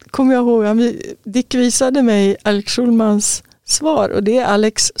kommer jag ihåg, Dick visade mig Alex Schulmans svar och det är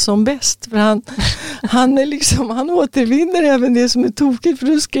Alex som bäst. För han återvinner även det som är tokigt, för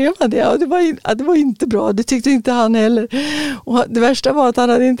då skrev han det. Och det var inte bra, det tyckte inte han heller. Och det värsta var att han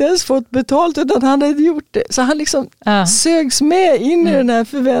hade inte ens fått betalt utan han hade gjort det. Så han liksom sögs med in i den här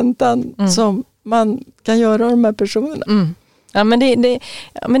förväntan som man kan göra av de här personerna. Ja, men det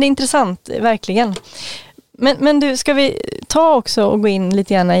är intressant, verkligen. Men du, ska vi ta också och gå in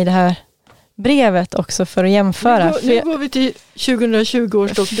lite grann i det här brevet också för att jämföra? Nu går vi till 2020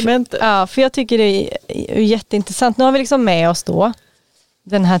 års dokumentet. Ja, för jag tycker det är jätteintressant. Nu har vi liksom med oss då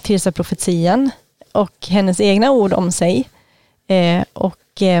den här Tirsa-profetian och hennes egna ord om sig. Det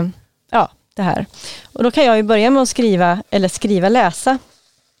här. Och då kan jag ju börja med att läsa.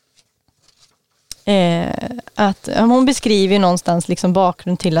 Att hon beskriver ju någonstans liksom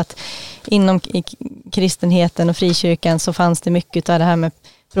bakgrund till att inom kristenheten och frikyrkan så fanns det mycket av det här med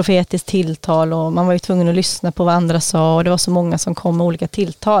profetiskt tilltal och man var ju tvungen att lyssna på vad andra sa och det var så många som kom med olika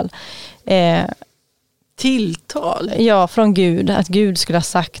tilltal. Tilltal? Ja, från Gud. Att Gud skulle ha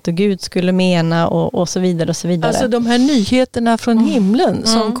sagt och Gud skulle mena och så vidare och så vidare. Alltså de här nyheterna från himlen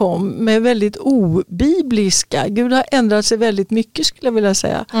som kom med väldigt obibliska. Gud har ändrat sig väldigt mycket skulle jag vilja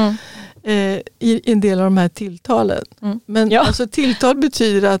säga. I en del av de här tilltalen. Men alltså tilltal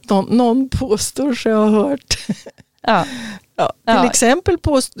betyder att någon påstår sig ha hört. Till exempel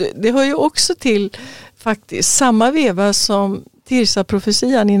det hör ju också till faktiskt samma veva som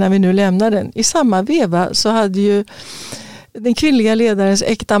Tirsa-profetian innan vi nu lämnar den. I samma veva så hade ju den kvinnliga ledarens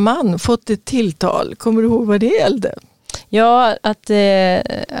äkta man fått ett tilltal. Kommer du ihåg vad det gällde? Ja, att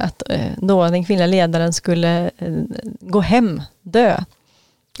då den kvinnliga ledaren skulle gå hem, dö.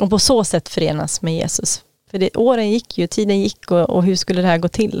 Och på så sätt förenas med Jesus. För åren gick ju, tiden gick och hur skulle det här gå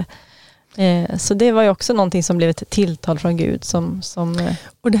till? Så det var ju också någonting som blev ett tilltal från Gud.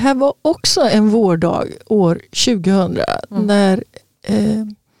 Och det här var också en vårdag år 2000 när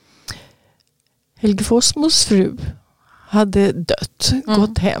Helge Fossmos fru hade dött,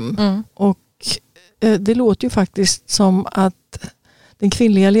 gått hem. Och det låter ju faktiskt som att den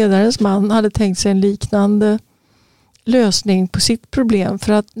kvinnliga ledarens man hade tänkt sig en liknande lösning på sitt problem,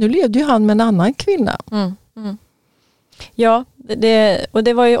 för att nu levde ju han med en annan kvinna. Ja,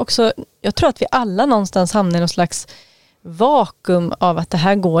 det var ju också, jag tror att vi alla någonstans hamnade i någon slags vakuum av att det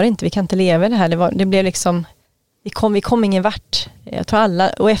här går inte, vi kan inte leva i det här. Det blev liksom, vi kom ingen vart. Jag tror alla,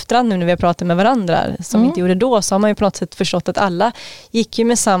 och efterhand nu när vi har pratat med varandra som vi inte gjorde då, så har man ju på något sätt förstått att alla gick ju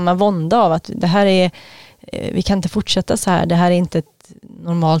med samma vånda av att det här är, vi kan inte fortsätta så här, det här är inte ett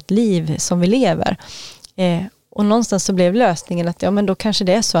normalt liv som vi lever. Och någonstans så blev lösningen att men då kanske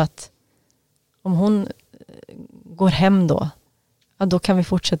det är så att om hon går hem då kan vi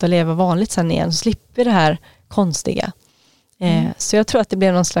fortsätta leva vanligt sen igen. Så slipper vi det här konstiga. Så jag tror att det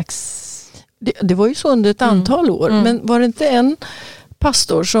blev någon slags... Det var ju så under ett antal år. Men var det inte en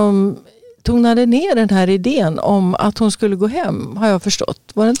pastor som tonade ner den här idén om att hon skulle gå hem, har jag förstått.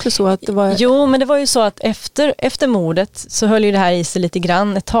 Var det inte så att det var... Jo, men det var ju så att efter mordet så höll ju det här i sig lite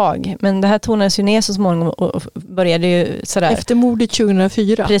grann ett tag. Men det här tonades ju ner så småningom och började ju sådär. Efter mordet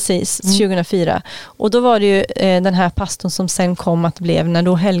 2004. Precis, 2004. Och då var det ju den här pastorn som sen kom att blev, när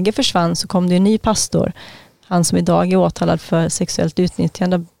då Helge försvann så kom det ju en ny pastor. Han som idag är åtalad för sexuellt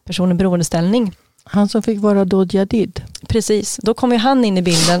utnyttjande av personer i beroendeställning. Han som fick vara Dodjadid. Precis, då kom ju han in i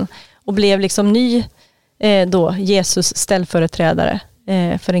bilden. Och blev liksom ny då Jesus ställföreträdare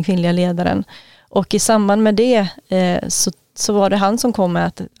för den kvinnliga ledaren. Och i samband med det så var det han som kom med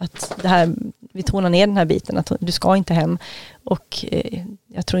att det här, vi tonar ner den här biten, att du ska inte hem. Och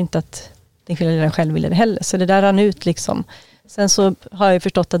jag tror inte att den kvinnliga ledaren själv ville det heller. Så det där rann ut liksom. Sen så har jag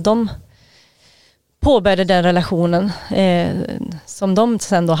förstått att de påbörjade den relationen som de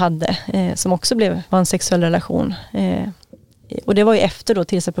sen då hade, som också var en sexuell relation. Och det var ju efter då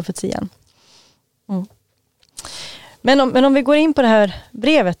Tirsa-profetian. Men om vi går in på det här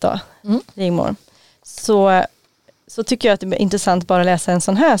brevet då, Rigmor, så så tycker jag att det är intressant bara att läsa en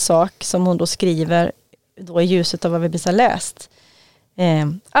sån här sak som hon då skriver då i ljuset av vad vi precis har läst.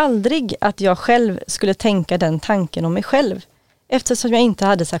 Aldrig att jag själv skulle tänka den tanken om mig själv, eftersom jag inte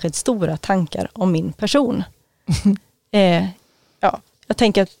hade särskilt stora tankar om min person. Jag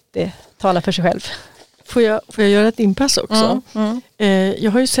tänker att det talar för sig själv. Får jag göra ett inpass också?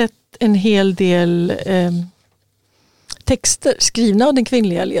 Jag har ju sett en hel del texter skrivna av den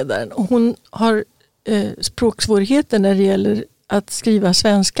kvinnliga ledaren. Och hon har språksvårigheter när det gäller att skriva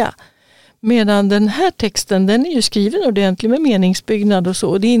svenska. Medan den här texten, den är ju skriven ordentligt med meningsbyggnad och så.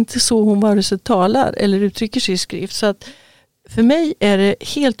 Och det är inte så hon vare sig talar eller uttrycker sig i skrift. Så att för mig är det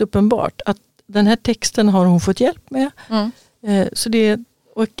helt uppenbart att den här texten har hon fått hjälp med. Så det,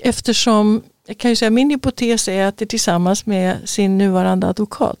 och eftersom, jag kan ju säga min hypotes är att det är tillsammans med sin nuvarande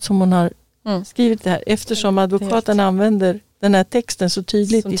advokat som hon har skrivit det här. Eftersom advokaten använder den här texten så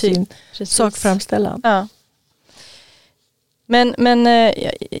tydligt i sin sakframställan. Ja. Men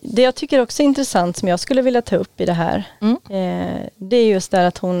det jag tycker också är intressant som jag skulle vilja ta upp i det här. Det är just där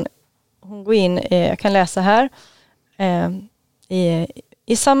att hon går in, jag kan läsa här.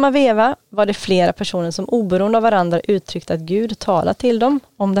 I samma veva var det flera personer som oberoende av varandra uttryckte att Gud talar till dem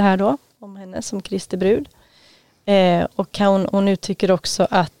om det här då. Om henne som Kristi brud. Och hon uttrycker också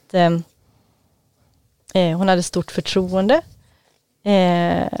att hon hade stort förtroende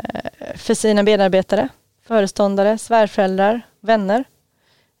för sina medarbetare, föreståndare, svärföräldrar, vänner.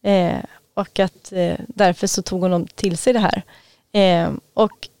 Och att därför så tog hon till sig det här.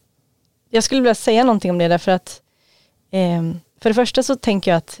 Och jag skulle vilja säga någonting om det därför att för det första så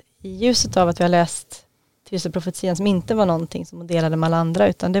tänker jag att i ljuset av att vi har läst Tyresöprofetian som inte var någonting som hon delade med alla andra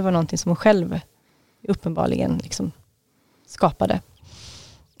utan det var någonting som hon själv uppenbarligen liksom skapade.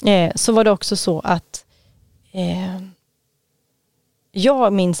 Så var det också så att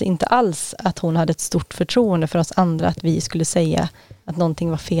jag minns inte alls att hon hade ett stort förtroende för oss andra att vi skulle säga att någonting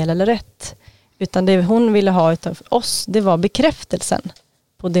var fel eller rätt. Utan det hon ville ha utav oss, det var bekräftelsen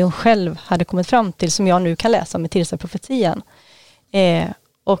på det hon själv hade kommit fram till som jag nu kan läsa om i Tyresöprofetian.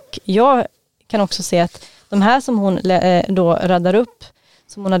 Och jag kan också se att de här som hon då raddar upp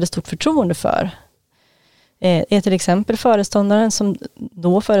som hon hade stort förtroende för är till exempel föreståndaren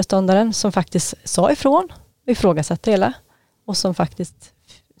som faktiskt sa ifrån och ifrågasatte hela och som faktiskt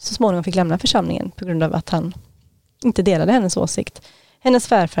så småningom fick lämna församlingen på grund av att han inte delade hennes åsikt. Hennes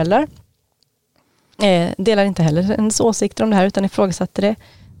svärföräldrar delade inte heller hennes åsikter om det här utan ifrågasatte det.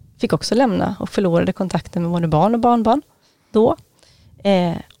 Fick också lämna och förlorade kontakten med både barn och barnbarn då.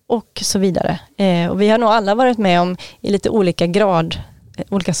 Och så vidare. Och vi har nog alla varit med om i lite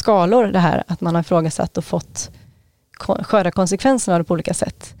olika skalor det här att man har ifrågasatt och fått skörda konsekvenserna av det på olika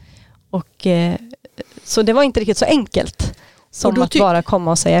sätt. Och så det var inte riktigt så enkelt som att bara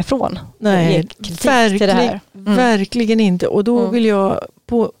komma och säga ifrån. Nej, verkligen inte. Och då vill jag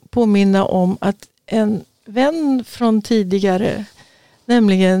påminna om att en vän från tidigare,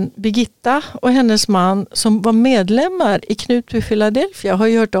 nämligen Birgitta och hennes man som var medlemmar i Knutby Philadelphia har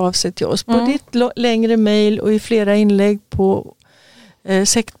ju hört av sig till oss på ditt längre mejl och i flera inlägg på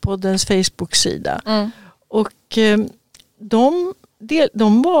Sektpoddens Facebook-sida. Och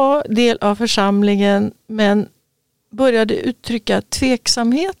de var del av församlingen men började uttrycka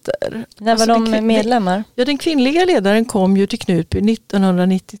tveksamheter. När var de medlemmar? Ja, den kvinnliga ledaren kom ju till Knutby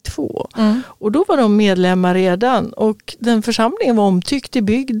 1992. Och då var de medlemmar redan. Och den församlingen var omtyckt i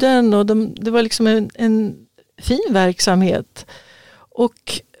bygden. Och det var liksom en fin verksamhet.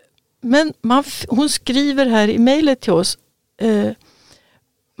 Men hon skriver här i mejlet till oss.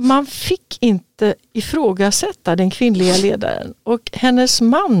 Man fick inte ifrågasätta den kvinnliga ledaren. Och hennes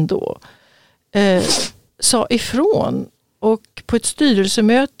man då sa ifrån och på ett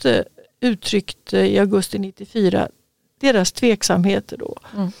styrelsemöte uttryckte i augusti 94 deras tveksamheter då.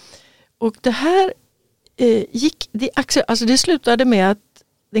 Och det här det slutade med att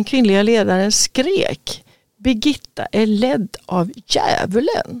den kvinnliga ledaren skrek: Birgitta är ledd av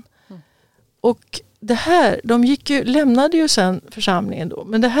djävulen. Och det här, lämnade ju sen församlingen då.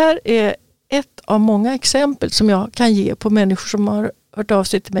 Men det här är ett av många exempel som jag kan ge på människor som har hört av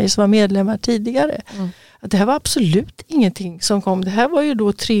sig till mig som var medlemmar tidigare. Att det här var absolut ingenting som kom. Det här var ju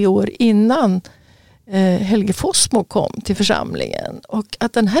då 3 år innan Helge Fossmo kom till församlingen. Och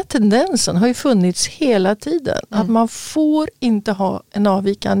att den här tendensen har ju funnits hela tiden. Att man får inte ha en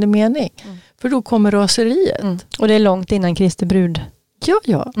avvikande mening. För då kommer raseriet. Och det är långt innan Kristi brud.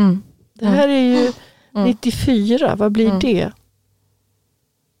 Ja. Det här är ju 94. Vad blir det?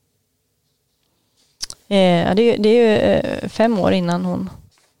 Det är ju 5 år innan hon...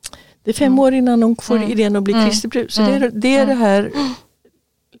 Det är 5 år innan hon får idén att bli Kristi brud. Så det är det här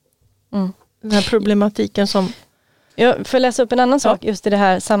den här problematiken som Jag får läsa upp en annan sak just i det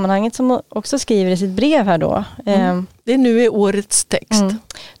här sammanhanget som hon också skriver i sitt brev här då. Det är nu i årets text.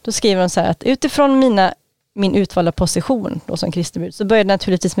 Då skriver hon så här att utifrån min utvalda position då som kristebud så började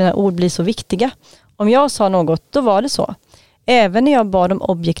naturligtvis mina ord bli så viktiga. Om jag sa något, då var det så. Även när jag bad om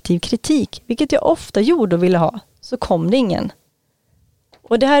objektiv kritik, vilket jag ofta gjorde och ville ha, så kom det ingen.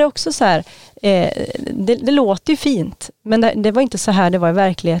 Och det här är också så här, det låter ju fint, men det var inte så här det var i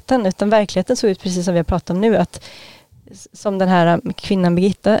verkligheten, utan verkligheten såg ut precis som vi har pratat om nu, att som den här kvinnan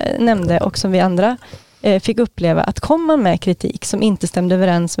Birgitta nämnde och som vi andra fick uppleva, att kom man med kritik som inte stämde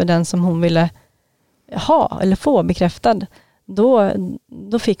överens med den som hon ville ha eller få bekräftad,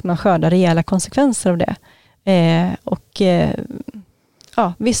 då fick man skörda rejäla konsekvenser av det.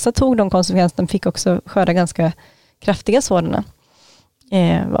 Vissa tog de konsekvenserna, fick också skörda ganska kraftiga sådana.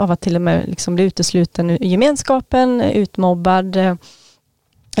 Av att till och med liksom bli utesluten ur gemenskapen, utmobbad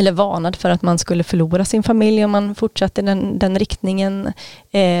eller varnad för att man skulle förlora sin familj om man fortsatte den riktningen.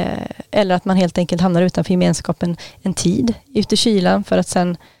 Eller att man helt enkelt hamnar utanför gemenskapen en tid ute i kylan, för att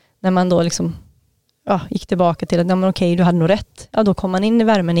sen när man då liksom gick tillbaka till att okej, du hade nog rätt. Ja, då kom man in i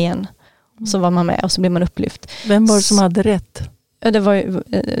värmen igen. Och så var man med och så blev man upplyft. Vem var det som hade rätt? Ja, det var ju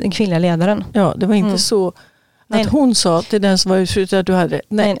den kvinnliga ledaren. Ja, det var inte så att hon sa till den som var utflyttad att du hade rätt.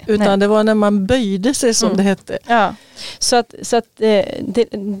 Nej, utan det var när man böjde sig som det hette. Ja, så att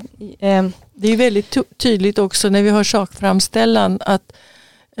det är ju väldigt tydligt också när vi har sakframställan att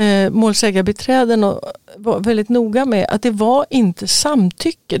målsägarbiträden var väldigt noga med att det var inte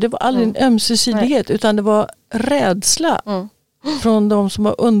samtycke. Det var aldrig en ömsesidighet, utan det var rädsla från de som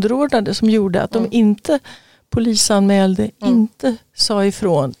var underordnade som gjorde att de inte polisanmälde, inte sa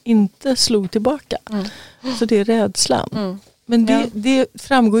ifrån, inte slog tillbaka. Så det är rädslan. Men det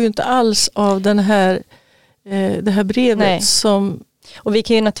framgår ju inte alls av det här brevet som... Och vi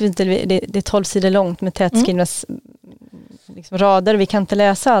kan ju naturligtvis, det är 12 sidor långt med tätskrivna liksom rader. Vi kan inte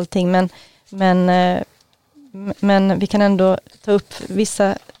läsa allting, men vi kan ändå ta upp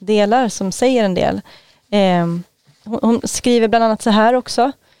vissa delar som säger en del. Hon skriver bland annat så här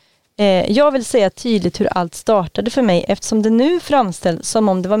också. Jag vill säga tydligt hur allt startade för mig, eftersom det nu framställs som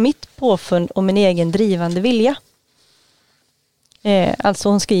om det var mitt påfund och min egen drivande vilja. Alltså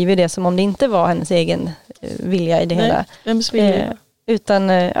hon skriver det som om det inte var hennes egen vilja i det hela. Vems vilja? Utan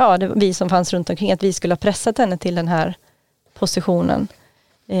det var vi som fanns runt omkring, att vi skulle ha pressat henne till den här positionen.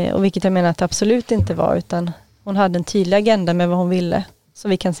 Och vilket jag menar att det absolut inte var, utan hon hade en tydlig agenda med vad hon ville,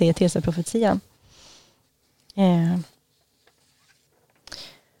 som vi kan se i Tirsa-profetian.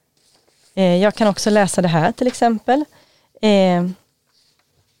 Jag kan också läsa det här till exempel.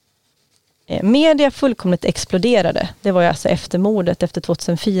 Media fullkomligt exploderade. Det var ju alltså efter mordet efter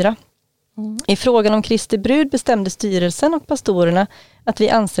 2004. I frågan om Kristi brud bestämde styrelsen och pastorerna att vi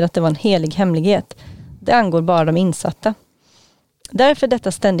anser att det var en helig hemlighet. Det angår bara de insatta. Därför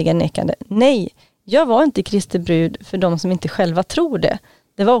detta ständiga nekande. Nej, jag var inte Kristi brud för de som inte själva tror det.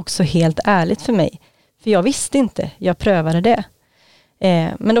 Det var också helt ärligt för mig. För jag visste inte, jag prövade det.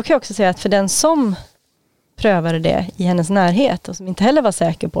 Men då kan jag också säga att för den som prövade det i hennes närhet och som inte heller var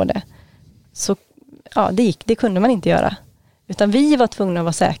säker på det, så det kunde man inte göra. Utan vi var tvungna att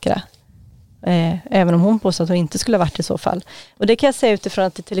vara säkra. Även om hon påstod att hon inte skulle ha varit i så fall. Och det kan jag säga utifrån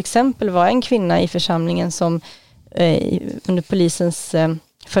att det till exempel var en kvinna i församlingen som under polisens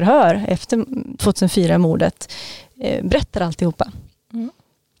förhör efter 2004-mordet berättar alltihopa.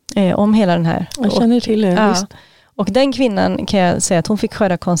 Om hela den här. Jag känner till det, visst. Och den kvinnan kan jag säga att hon fick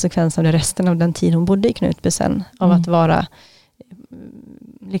skörda konsekvenser av det resten av den tid hon bodde i Knutby sen. Av att vara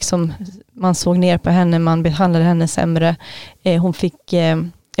liksom, man såg ner på henne, man behandlade henne sämre. Hon fick,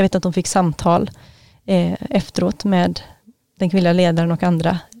 jag vet att hon fick samtal efteråt med den kvinnliga ledaren och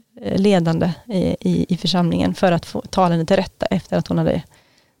andra ledande i församlingen för att få tala henne till rätta efter att hon hade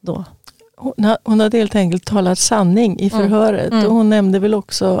då... Hon hade helt enkelt talat sanning i förhöret. Och hon nämnde väl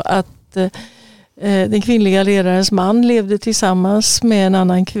också att den kvinnliga ledarens man levde tillsammans med en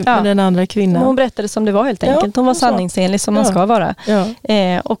annan med den andra kvinnan. Hon berättade som det var helt enkelt. Hon var sanningsenlig som man ska vara.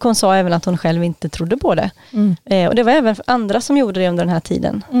 Och hon sa även att hon själv inte trodde på det. Och det var även andra som gjorde det under den här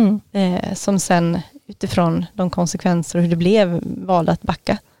tiden. Som sen utifrån de konsekvenser och hur det blev valde att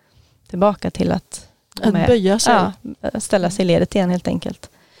backa tillbaka till att böja sig. Ställa sig i ledet igen helt enkelt.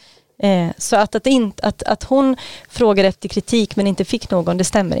 Så att hon frågade efter kritik men inte fick någon, det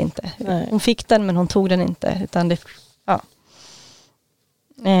stämmer inte. Nej. Hon fick den men hon tog den inte. Utan det,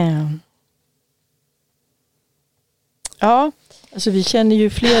 Alltså vi känner ju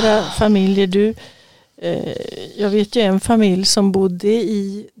flera familjer. Jag vet ju en familj som bodde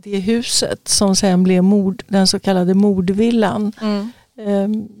i det huset som sen blev den så kallade mordvillan.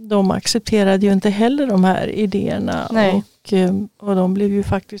 de accepterade ju inte heller de här idéerna. Och de blev ju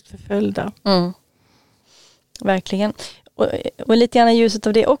faktiskt förföljda. Verkligen. Och lite grann i ljuset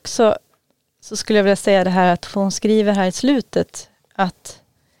av det också så skulle jag vilja säga det här att hon skriver här i slutet att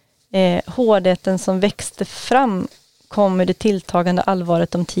hårdheten som växte fram kom ur det tilltagande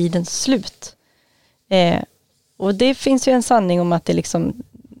allvaret om tidens slut. Och det finns ju en sanning om att det liksom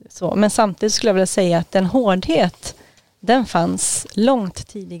så, men samtidigt skulle jag vilja säga att den hårdhet den fanns långt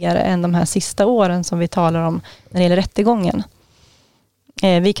tidigare än de här sista åren som vi talar om när det gäller rättegången.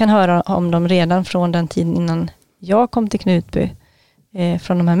 Vi kan höra om dem redan från den tiden innan jag kom till Knutby,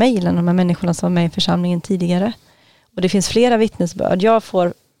 från de här mejlen, de här människorna som var med i församlingen tidigare. Och det finns flera vittnesbörd. Jag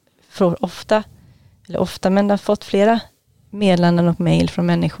får ofta, men jag har fått flera meddelanden och mejl från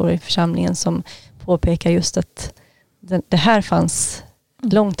människor i församlingen som påpekar just att det här fanns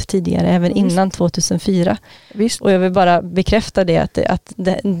långt tidigare, även innan 2004. Visst. Och jag vill bara bekräfta det, att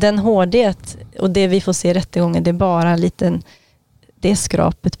den hårdhet och det vi får se i rättegången, det är bara en liten, det är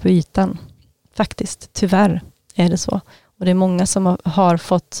skrapet på ytan. Faktiskt, tyvärr är det så. Och det är många som har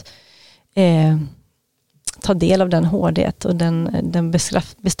fått ta del av den hårdhet och den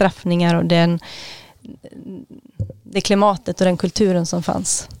bestraffningar och det klimatet och den kulturen som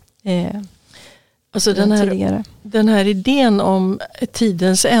fanns. Alltså den här idén om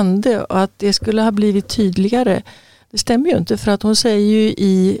tidens ände och att det skulle ha blivit tydligare, det stämmer ju inte, för att hon säger ju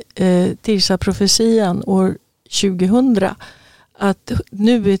i Tirsa-profetian år 2000 att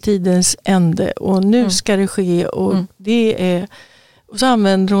nu är tidens ände och nu ska det ske, och och så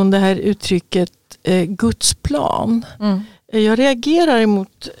använder hon det här uttrycket Guds plan. Jag reagerar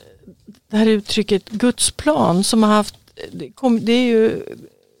emot det här uttrycket Guds plan som har haft, det är ju,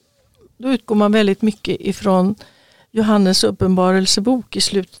 då utgår man väldigt mycket ifrån Johannes uppenbarelsebok i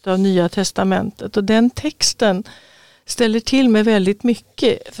slutet av Nya testamentet, och den texten ställer till med väldigt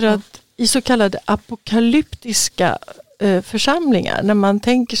mycket, för att i så kallade apokalyptiska församlingar, när man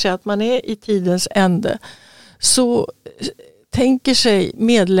tänker sig att man är i tidens ände, så tänker sig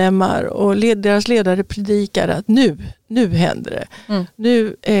medlemmar och deras ledare predikar att nu händer det.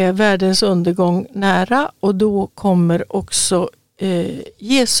 Nu är världens undergång nära, och då kommer också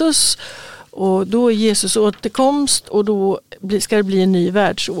Jesus, och då är Jesus återkomst, och då ska det bli en ny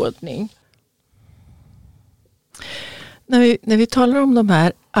världsordning. När vi talar om de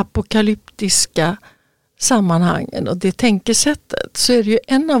här apokalyptiska sammanhangen och det tänkesättet, så är det ju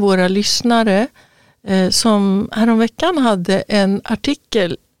en av våra lyssnare som häromveckan hade en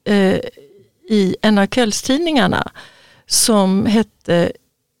artikel i en av kvällstidningarna som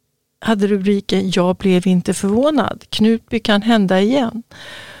hade rubriken "Jag blev inte förvånad. Knutby kan hända igen".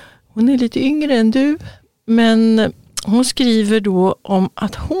 Hon är lite yngre än du, men hon skriver då om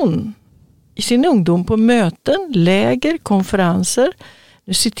att hon i sin ungdom på möten, läger, konferenser,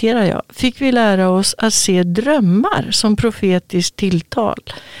 nu citerar jag, fick vi lära oss att se drömmar som profetiskt tilltal,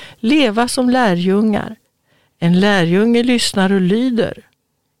 leva som lärjungar. En lärjunge lyssnar och lyder,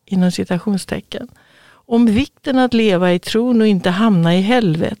 inom citationstecken, om vikten att leva i tron och inte hamna i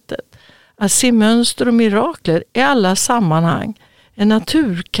helvetet, att se mönster och mirakler i alla sammanhang. En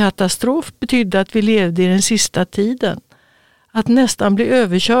naturkatastrof betydde att vi levde i den sista tiden, att nästan bli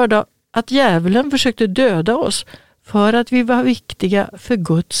överkörda, att djävulen försökte döda oss för att vi var viktiga för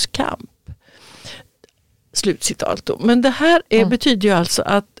Guds kamp. Slutcitat då. Men det här betyder ju alltså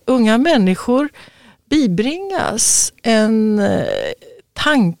att unga människor bibringas en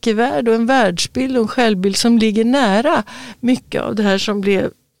tankevärld och en världsbild och en självbild som ligger nära mycket av det här som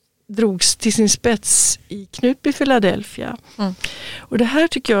drogs till sin spets i Knutby, Philadelphia. Och det här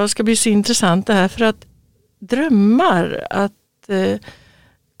tycker jag ska bli så intressant, det här, för att drömmar, att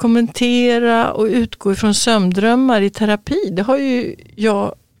kommentera och utgå ifrån sömndrömmar i terapi, det har ju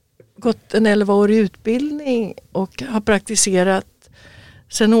jag gått en 11-årig utbildning och har praktiserat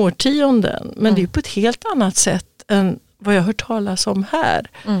sedan årtionden, men det är på ett helt annat sätt än vad jag hört talas om här.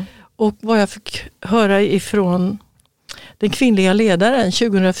 Och vad jag fick höra ifrån den kvinnliga ledaren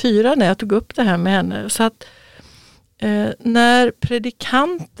 2004 när jag tog upp det här med henne. Så att när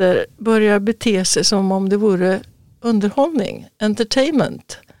predikanter börjar bete sig som om det vore underhållning,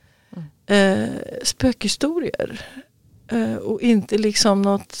 entertainment, spökhistorier och inte liksom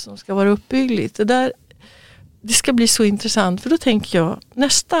något som ska vara uppbyggligt. Det ska bli så intressant, för då tänker jag,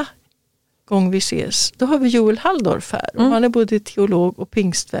 nästa gång vi ses, då har vi Joel Halldorf här, och han är både teolog och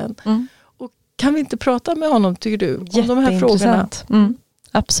pingstvän. Och kan vi inte prata med honom, tycker du, om de här frågorna?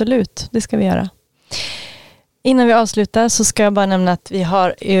 Absolut, det ska vi göra. Innan vi avslutar så ska jag bara nämna att vi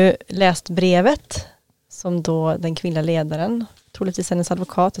har ju läst brevet som då den kvinnliga ledaren, troligtvis hennes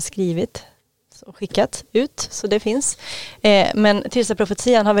advokat, har skrivit, och skickat ut, så det finns. Men Tillsa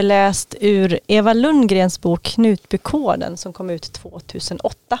profetian har vi läst ur Eva Lundgrens bok Knutbykoden som kom ut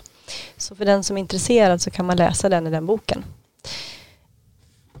 2008. Så för den som är intresserad så kan man läsa den i den boken.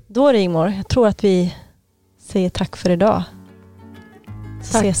 Då Rigmor, jag tror att vi säger tack för idag.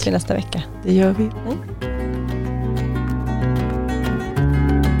 Så tack. Ses vi nästa vecka. Det gör vi.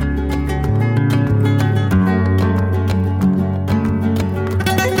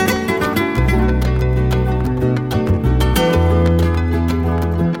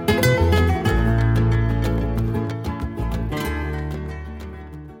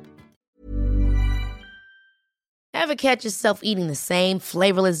 Ever catch yourself eating the same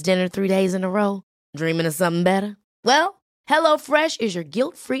flavorless dinner 3 days in a row? Dreaming of something better? Well, HelloFresh is your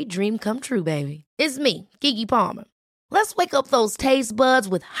guilt-free dream come true, baby. It's me, Keke Palmer. Let's wake up those taste buds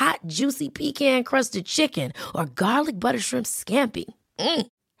with hot, juicy pecan-crusted chicken or garlic butter shrimp scampi.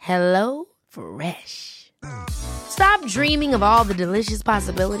 Hello Fresh. Stop dreaming of all the delicious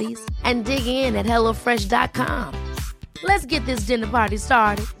possibilities and dig in at HelloFresh.com. Let's get this dinner party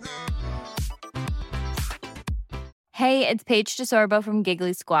started. Hey, it's Paige DeSorbo from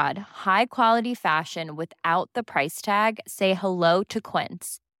Giggly Squad. High quality fashion without the price tag. Say hello to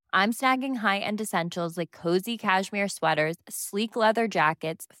Quince. I'm snagging high-end essentials like cozy cashmere sweaters, sleek leather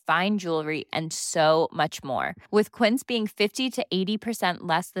jackets, fine jewelry, and so much more. With Quince being 50 to 80%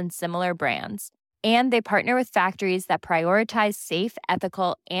 less than similar brands. And they partner with factories that prioritize safe,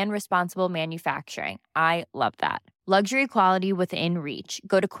 ethical, and responsible manufacturing. I love that. Luxury quality within reach.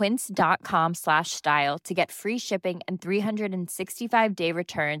 Go to quince.com/style to get free shipping and 365-day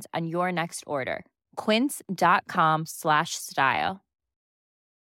returns on your next order. Quince.com/style.